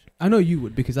change? I know you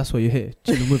would because that's why you're here,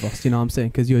 chilling with us, you know what I'm saying,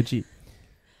 because you're a G.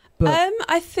 But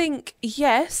I think,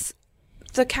 yes,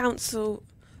 the council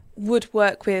would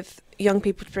work with young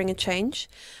people to bring a change.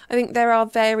 I think there are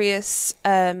various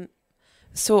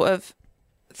sort of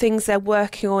things they're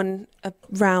working on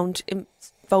around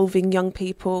involving young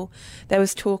people. There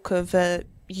was talk of a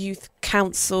youth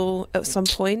council at some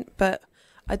point, but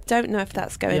I don't know if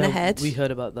that's going ahead. We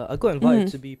heard about that. I got invited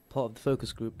to be part of the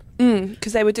focus group.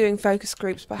 Because they were doing focus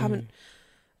groups, but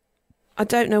I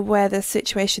don't know where the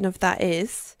situation of that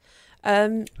is.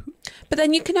 But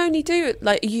then you can only do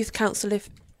like a youth council if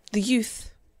the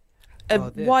youth,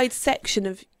 wide section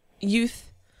of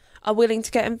youth, are willing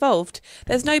to get involved.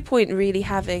 There's no point really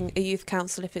having a youth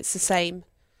council if it's the same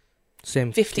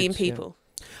 15 kids, people.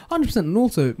 100%. And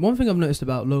also, one thing I've noticed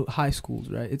about high schools,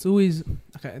 right? It's always,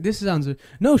 okay, this sounds,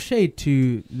 no shade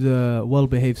to the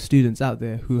well-behaved students out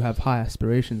there who have high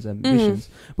aspirations and ambitions,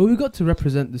 but we've got to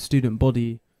represent the student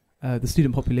body, the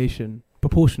student population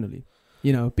proportionally,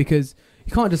 you know, because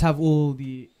you can't just have all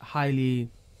the highly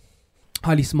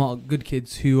smart, good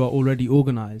kids who are already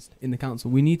organized in the council.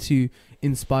 We need to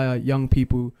inspire young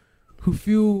people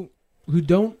who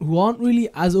aren't really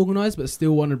as organized, but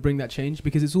still want to bring that change,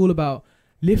 because it's all about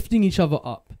lifting each other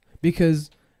up.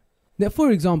 Because, for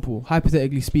example,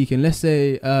 hypothetically speaking, let's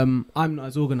say I'm not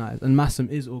as organized and Massam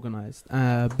is organized,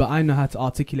 but I know how to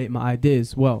articulate my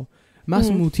ideas well.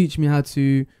 Massam will teach me how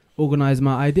to organize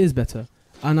my ideas better,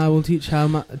 and I will teach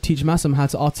Massam how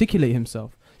to articulate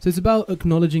himself. So it's about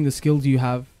acknowledging the skills you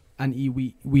have and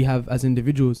we have as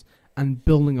individuals, and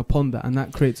building upon that, and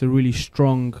that creates a really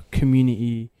strong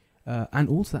community, and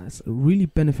also that's really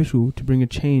beneficial to bring a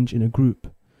change in a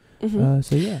group.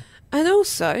 So yeah. And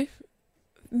also,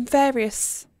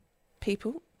 various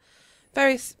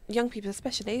young people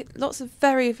especially, lots of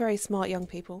very, very smart young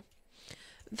people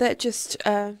that just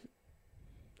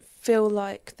feel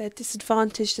like they're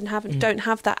disadvantaged and don't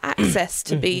have that access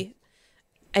to be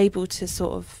able to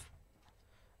sort of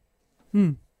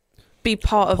be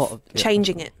part of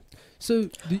changing it. So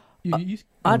I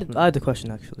had a question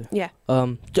actually. Yeah.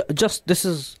 Just this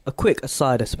is a quick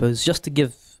aside, I suppose, just to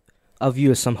give our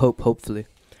viewers some hope. Hopefully,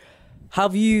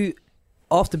 have you,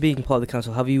 after being part of the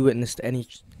council, have you witnessed any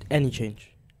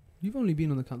change? You've only been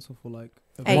on the council for like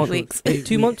 8 weeks.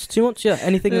 2 months. 2 months. Yeah.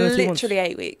 Anything in those 2 months? Literally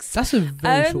 8 weeks. That's a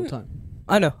very short time.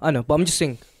 I know, but I'm just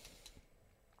saying.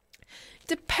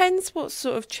 Depends what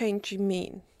sort of change you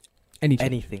mean.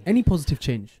 Anything. Any positive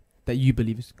change that you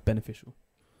believe is beneficial.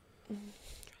 I'm trying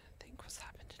to think what's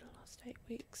happened in the last 8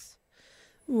 weeks.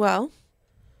 Well,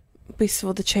 we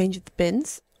saw the change of the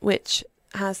bins, which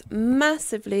has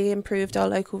massively improved our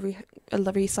local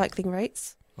recycling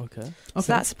rates. Okay. So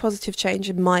that's a positive change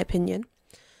in my opinion.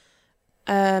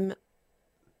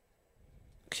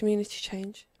 Community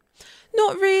change.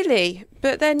 Not really,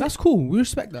 but then... That's cool. We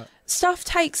respect that. Stuff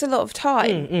takes a lot of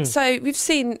time. So we've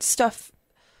seen stuff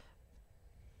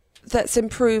that's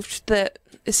improved, that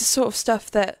it's the sort of stuff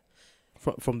that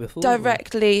from before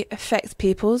directly affects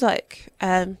people. Like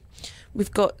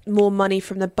we've got more money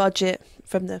from the budget,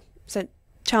 from the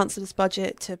Chancellor's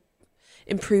budget, to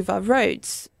improve our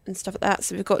roads and stuff like that.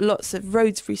 So we've got lots of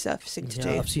roads resurfacing to do.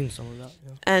 Yeah, I've seen some of that.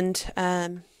 Yeah.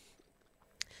 And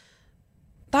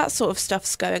that sort of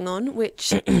stuff's going on,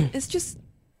 which is just...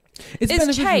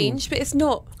 It's change, but it's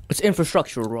not... It's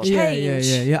infrastructural, right?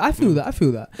 Yeah. I feel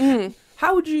that.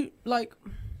 How would you, like...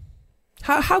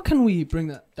 How can we bring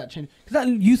that change? Because that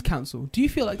youth council, do you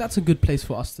feel like that's a good place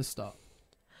for us to start?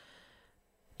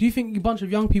 Do you think a bunch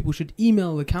of young people should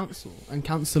email the council and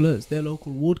councillors, their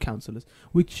local ward councillors,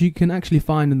 which you can actually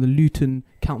find in the Luton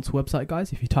Council website,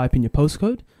 guys? If you type in your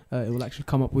postcode, it will actually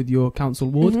come up with your council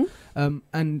ward.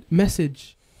 And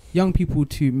message young people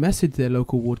to message their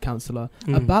local ward councillor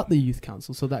about the youth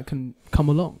council, so that can come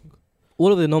along.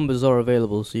 All of the numbers are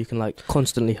available, so you can like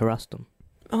constantly harass them.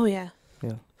 Oh yeah.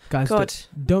 Guys,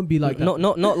 don't be like that.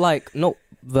 Not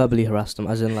verbally harass them,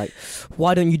 as in like,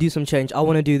 why don't you do some change? I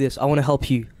want to do this. I want to help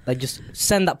you. Like, just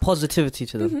send that positivity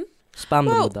to them. Spam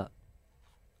them with that.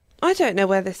 I don't know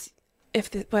where this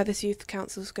youth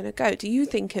council is going to go. Do you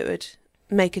think it would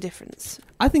make a difference?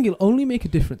 I think it'll only make a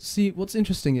difference. See, what's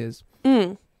interesting is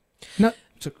no,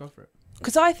 go for it.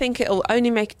 Because I think it'll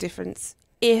only make a difference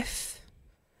if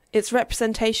it's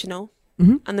representational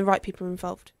and the right people are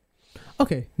involved.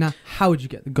 Okay, now how would you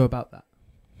go about that?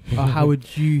 Or how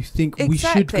would you think we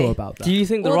should go about that? Do you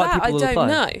think the right people will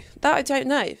apply? That I don't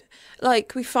know.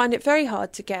 Like, we find it very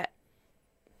hard to get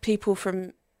people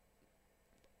from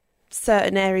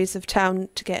certain areas of town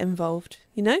to get involved,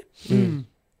 you know?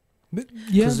 But,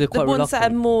 yeah. The ones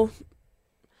that are more...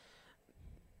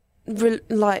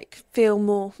 feel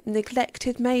more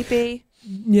neglected, maybe.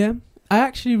 Yeah. I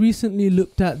actually recently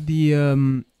looked at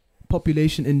the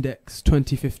Population Index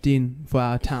 2015 for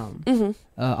our town.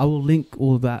 I will link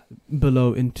all that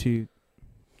below into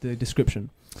the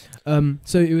description.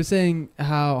 So it was saying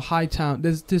how Hightown.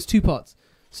 There's two parts.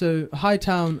 So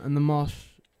Hightown and the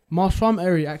Marsh Farm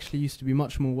area actually used to be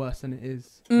much more worse than it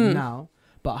is now.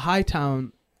 But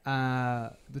Hightown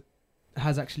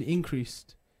has actually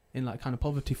increased in like kind of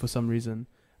poverty for some reason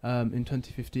in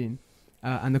 2015,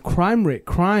 and the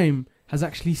crime has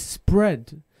actually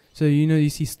spread. So you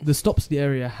see the Stopsley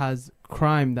area has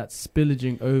crime that's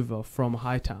spillaging over from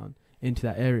Hightown into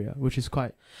that area, which is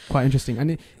quite interesting.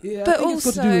 And I think it's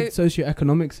got to do with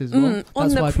socioeconomics as well. On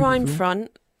the crime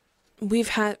front, we've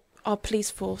had our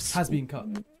police force has been cut.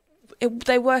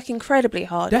 They work incredibly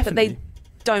hard, Definitely. but they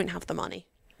don't have the money.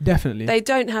 Definitely. They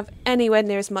don't have anywhere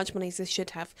near as much money as they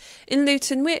should have. In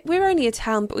Luton, we're only a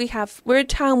town, but we're a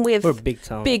town with we're a big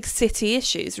town. Big city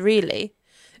issues, really.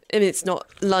 I mean, it's not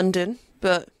London,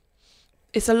 but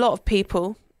it's a lot of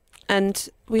people, and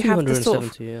we have the sort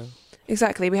of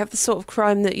exactly. We have the sort of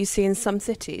crime that you see in some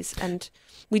cities, and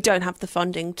we don't have the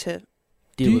funding to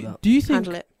deal with that. Do you think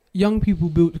handle it. Young people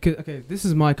build? Okay, this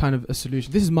is my kind of a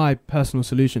solution. This is my personal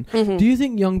solution. Mm-hmm. Do you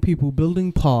think young people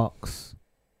building parks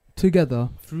together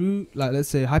through, like, let's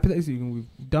say hypothetically, we've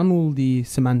done all the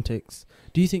semantics.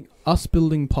 Do you think us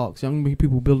building parks, young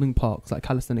people building parks, like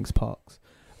calisthenics parks,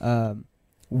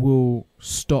 will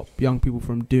stop young people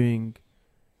from doing,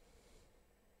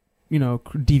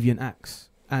 deviant acts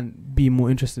and be more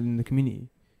interested in the community?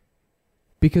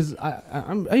 Because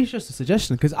it's just a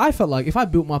suggestion. Because I felt like if I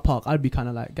built my park, I'd be kind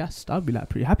of like gassed. I'd be like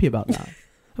pretty happy about that.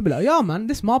 I'd be like, yeah, man,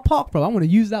 this is my park, bro. I want to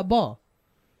use that bar.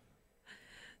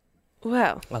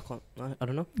 Well, I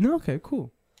don't know. No, okay,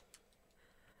 cool.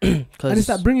 And it's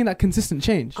that bringing that consistent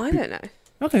change. I don't know.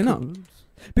 Okay, no.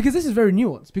 Because this is very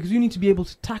nuanced. Because you need to be able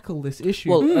to tackle this issue.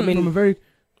 Well, I mean, from a very...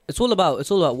 It's all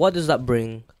about what does that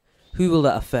bring, who will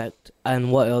that affect,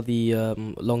 and what are the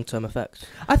long-term effects.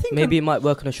 I think maybe it might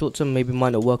work on a short term, maybe it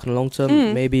might not work on a long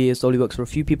term. Maybe it only works for a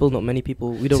few people, not many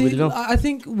people. We don't really know. I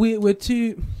think we're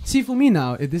too... See, for me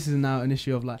now, this is now an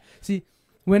issue of like... See,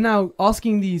 we're now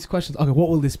asking these questions. Okay, what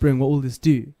will this bring? What will this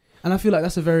do? And I feel like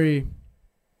that's a very...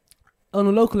 On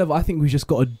a local level, I think we just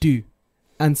got to do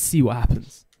and see what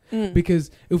happens.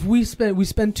 Because if we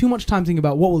spend too much time thinking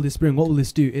about what will this bring, what will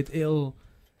this do, it'll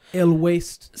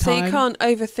waste time. So you can't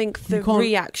overthink the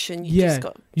reaction. You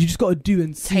just got to do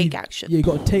and see. Take action. Yeah, you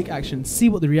got to take action. See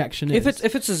what the reaction is.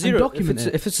 If it's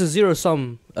a zero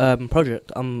sum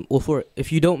project, I'm all for it.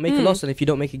 If you don't make a loss and if you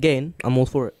don't make a gain, I'm all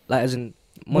for it. Like as in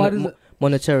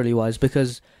monetarily wise,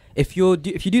 because if you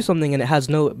do something and it has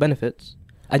no benefits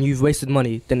and you've wasted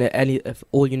money, then if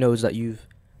all you know is that you've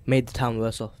made the town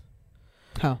worse off.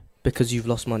 How? Because you've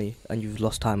lost money and you've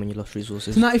lost time and you lost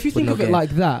resources. So now, if you think of it like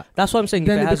that, that's what I'm saying.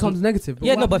 Then it becomes negative. But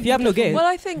if you have no gain, well,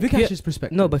 I think Vikash's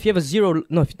perspective. No, but if you have a zero,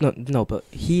 no, but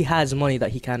he has money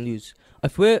that he can lose.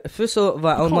 If we're sort of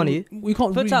our own money, we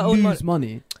can't really lose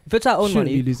money. If it's our own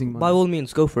money, be losing money, by all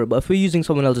means, go for it. But if we're using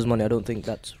someone else's money, I don't think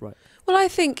that's right. Well, I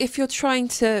think if you're trying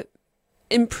to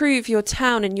improve your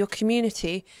town and your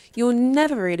community, you're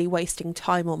never really wasting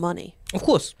time or money. Of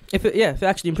course, if it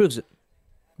actually improves it.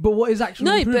 But what is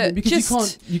actually improvement?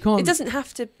 Because you can't. It doesn't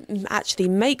have to actually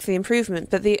make the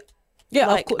improvement, but the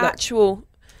actual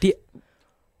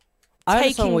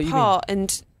taking part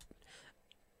and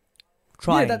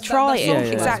trying.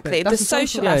 Exactly. The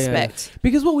social aspect. Yeah.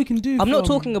 Because what we can do. I'm not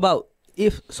talking about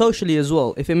if socially as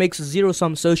well. If it makes a zero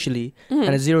sum socially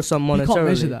and a zero sum monetarily, you can't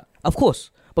measure that. Of course.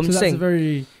 But I'm saying, that's a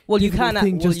very you can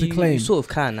thing just to claim. You sort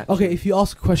of can. Actually. Okay, if you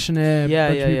ask a questionnaire,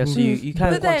 So you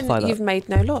can but quantify then that. You've made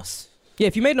no loss. Yeah,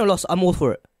 if you made no loss, I'm all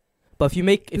for it. But if you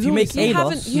make a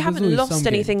loss, you haven't lost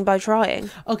anything by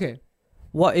trying. Okay.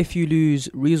 What if you lose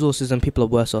resources and people are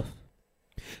worse off?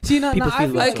 See now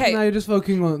you're just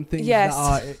focusing on things that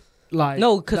are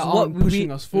like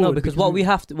pushing us forward. No, because what we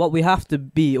have to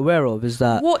be aware of is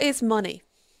that what is money?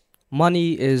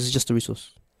 Money is just a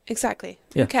resource. Exactly.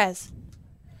 Yeah. Who cares?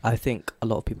 I think a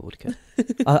lot of people would care,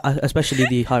 especially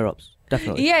the higher ups.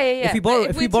 Definitely. Yeah. If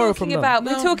we borrow from them,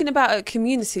 we're talking about at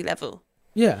community level.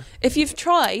 Yeah. If you've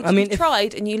tried,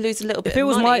 and you lose a little bit. If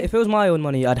it was my own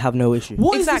money, I'd have no issue.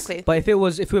 Exactly. But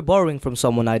if we're borrowing from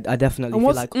someone, I definitely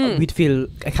feel like we'd feel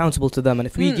accountable to them, and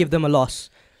if we give them a loss,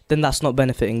 then that's not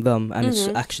benefiting them, and it's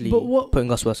actually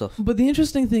putting us worse off. But the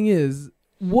interesting thing is,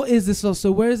 what is this loss?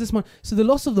 So where is this money? So the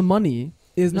loss of the money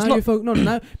is now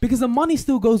because the money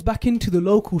still goes back into the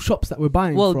local shops that we're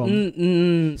buying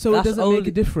from. So it doesn't make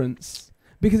a difference.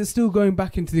 Because it's still going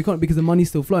back into the economy because the money's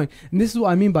still flowing, and this is what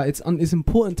I mean by it's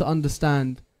important to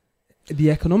understand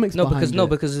the economics.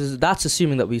 Because that's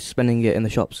assuming that we're spending it in the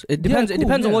shops. It depends. It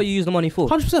depends on what you use the money for.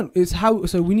 100%. It's how.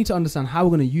 So we need to understand how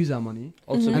we're going to use our money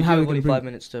and how we're going to 5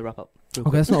 minutes to wrap up.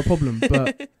 Okay, that's not a problem.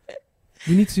 But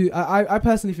We need to. I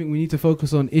personally think we need to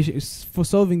focus on issues for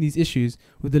solving these issues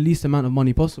with the least amount of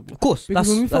money possible. Of course, Because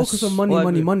when we focus on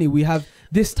money, we have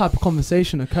this type of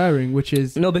conversation occurring, which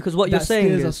is no. Because what you're saying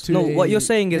is what you're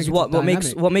saying is what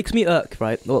makes me irk,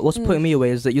 right? What's putting me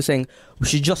away is that you're saying we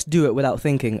should just do it without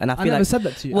thinking, and I feel I never like said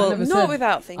that to you. Well, not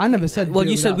without thinking. I never said. Well,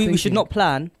 you said we should not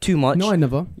plan too much. No, I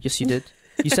never. Yes, you did.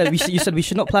 You said we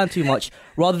should not plan too much,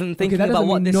 rather than thinking that about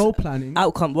what mean this no planning.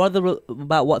 outcome, rather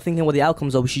about what thinking what the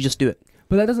outcomes are. We should just do it.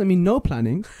 But that doesn't mean no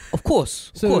planning. Of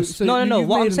course, So- of course. so No. you've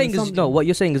What made I'm an saying is assumption. what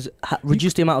you're saying is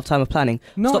reduce the amount of time of planning.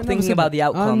 No, Stop I never thinking said about that. the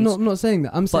outcomes. I'm not saying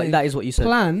that. I'm But saying that is what you said.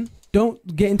 plan.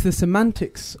 Don't get into the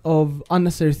semantics of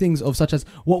unnecessary things of such as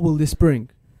what will this bring,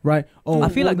 right? Oh, I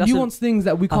feel like that's nuanced things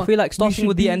that we can't. I feel like starting should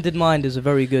with the be- end in mind is a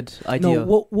very good idea.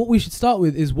 No, what we should start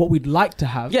with is what we'd like to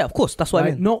have. Yeah, of course. That's what I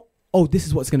right? mean. Not this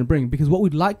is what it's going to bring, because what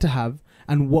we'd like to have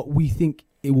and what we think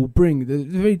it will bring, they're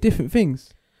very different things.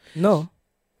 No.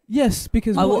 Yes,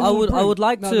 because I what it will would bring-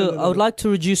 like No, to no, no, no, I would no. like to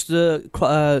reduce the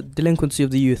delinquency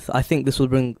of the youth. I think this will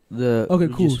bring the Okay,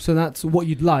 cool. reduce- So that's what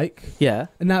you'd like. Yeah.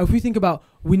 And now, if we think about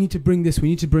we need to bring this, we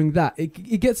need to bring that,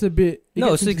 it gets a bit. It No,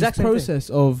 gets it's the into exact this same thing. process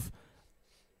of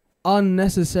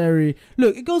unnecessary.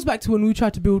 Look, it goes back to when we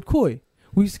tried to build Koi.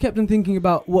 We just kept on thinking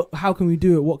about how can we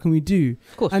do it, what can we do,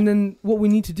 Of course. and then what we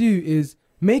need to do is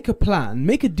make a plan,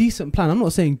 make a decent plan. I'm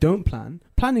not saying don't plan.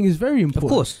 Planning is very Of important.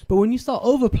 course. But when you start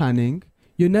over planning,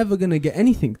 you're never gonna get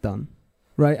anything done,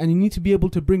 right? And you need to be able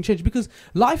to bring change because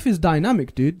life is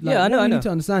dynamic, dude. Like, Yeah, I know, What I we know. need to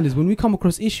understand is when we come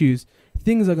across issues,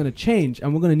 things are gonna change,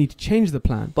 and we're gonna need to change the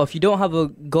plan. But if you don't have a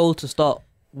goal to start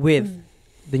with,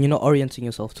 then you're not orienting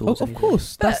yourself towards Of anything.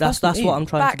 course, But That's the what aim. I'm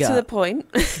trying Back to get to at. the point.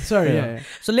 Sorry, Yeah. yeah.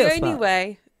 So The little only spat.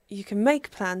 way you can make a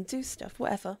plan, do stuff,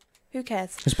 whatever. Who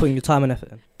cares? Just putting your time and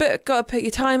effort in. But got to put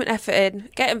your time and effort in.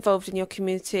 Get involved in your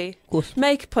community. Of course.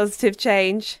 Make a positive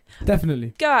change.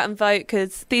 Definitely. Go out and vote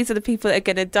because these are the people that are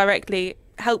going to directly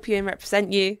help you and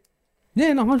represent you.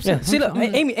 Yeah, no, 100%. Yeah. See, look,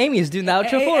 100%. Amy is doing the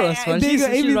outro for us, man. There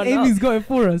you go, Amy's got it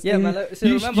for us. Yeah, man. So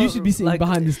you, remember, you should be sitting like,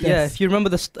 behind this desk. Yeah, if you remember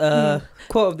the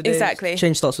quote of the day, Exactly.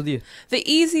 change starts with you. The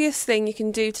easiest thing you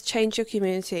can do to change your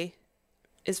community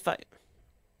is vote.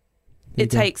 There you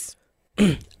It go. takes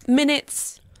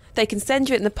minutes. They can send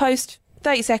you it in the post,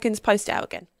 30 seconds, post it out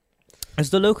again. Is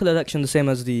the local election the same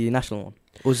as the national one?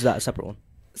 Or is that a separate one?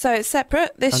 So it's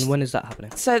separate. And when is that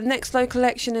happening? So the next local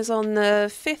election is on the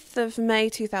 5th of May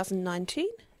 2019.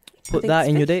 Put think that it's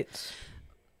in your fifth.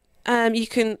 dates. You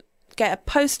can get a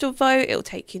postal vote. It'll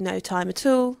take you no time at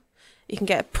all. You can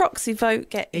get a proxy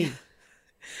vote.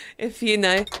 If you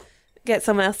know, get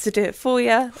someone else to do it for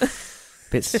you.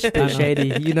 Bit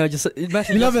shady, you know. Just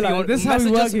message You love us it if you like want, this is how we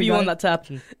message work us if it, you want guys. that to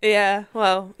happen. Yeah,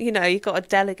 well, you know, you've got to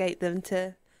delegate them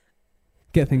to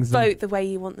Get things done. vote the way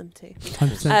you want them to.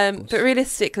 100%. But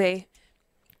realistically,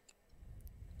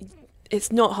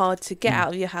 it's not hard to get Mm. out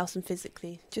of your house and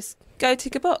physically just go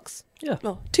tick a box. Yeah.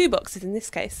 Well, 2 boxes in this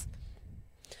case.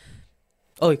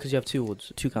 Oh, because you have 2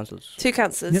 wards, 2 councillors. 2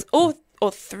 councillors. Yep.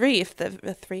 Or 3 if the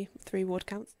three ward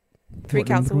counts. 3 What,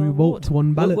 then council, we 1 vote ward. to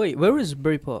one ballot. Wait, where is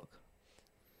Bury Park?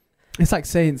 It's like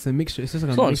saying it's a mixture. It's just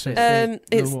like It's a not mixture. Um,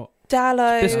 it's what?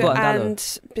 Dallow Biscuit and Dallow.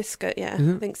 and Biscuit, yeah, Is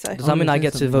it? I think so. Does that mean I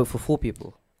get to something. vote for 4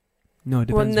 people? No,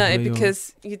 it Well, depends. no, on where you're-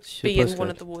 because you'd Your be in one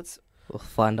postcode. of the wards. We'll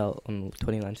find out on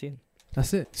 2019.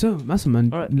 That's it. So, Master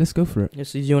Man, Alright. let's go for it.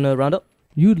 Yes, do you want to round up?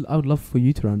 I would love for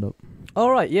you to round up.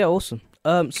 All right, yeah, awesome.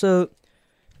 So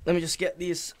let me just get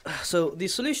these. So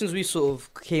these solutions we sort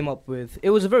of came up with. It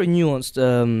was a very nuanced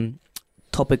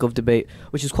topic of debate,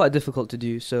 which is quite difficult to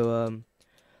do. So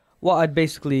what I'd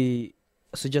basically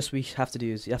suggest we have to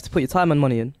do is you have to put your time and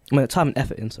money in. Time and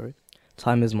effort in. Sorry,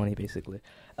 time is money, basically.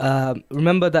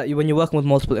 Remember that when you're working with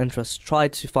multiple interests, try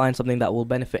to find something that will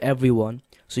benefit everyone,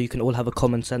 so you can all have a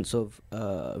common sense of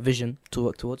vision to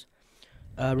work towards.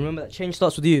 Remember that change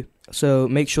starts with you. So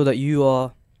make sure that you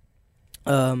are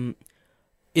in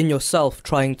yourself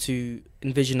trying to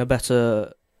envision a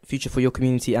better future for your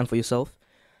community and for yourself.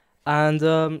 And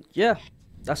yeah,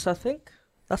 I think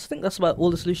that's about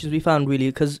all the solutions we found, really,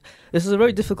 because this is a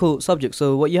very difficult subject.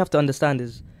 So what you have to understand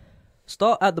is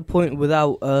start at the point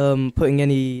without putting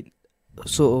any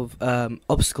sort of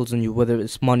obstacles on you, whether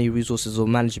it's money, resources, or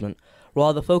management.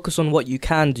 Rather focus on what you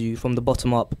can do from the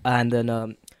bottom up, and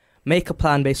then make a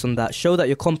plan based on that. Show that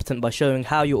you're competent by showing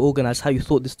how you're organized, how you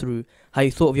thought this through, how you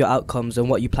thought of your outcomes, and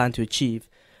what you plan to achieve.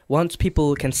 Once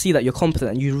people can see that you're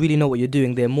competent and you really know what you're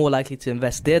doing, they're more likely to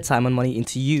invest their time and money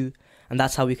into you, and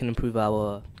that's how we can improve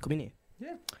our community.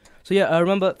 Yeah. So yeah,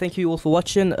 remember, thank you all for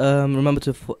watching. Remember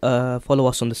to follow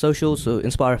us on the socials, so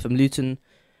Inspire FM Luton,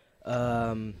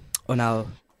 on our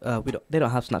They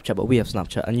don't have Snapchat, but we have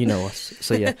Snapchat, and you know us.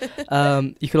 So yeah,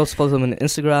 you can also follow them on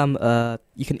Instagram.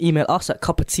 You can email us at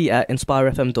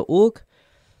cupoftea@inspirefm.org.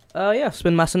 It's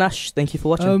been Mass and Ash. Thank you for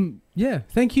watching.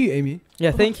 Thank you, Amy.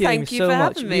 Yeah, thank you. Thank Amy, you so for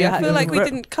much. having me. I feel like we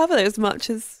didn't cover as much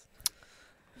as.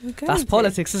 That's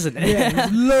politics, isn't it? Yeah,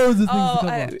 there's loads of things to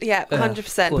cover.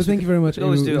 100%. But thank you very much. We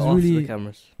always do it was off really the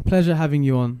cameras. Pleasure having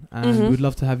you on, and we'd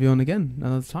love to have you on again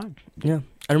another time. Yeah,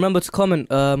 and remember to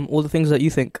comment all the things that you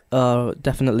think are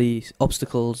definitely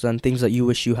obstacles and things that you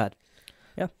wish you had.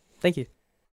 Yeah, thank you.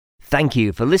 Thank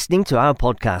you for listening to our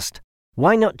podcast.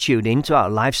 Why not tune in to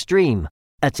our live stream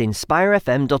at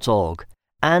inspirefm.org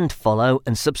and follow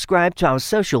and subscribe to our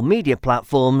social media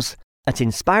platforms at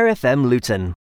InspireFM Luton.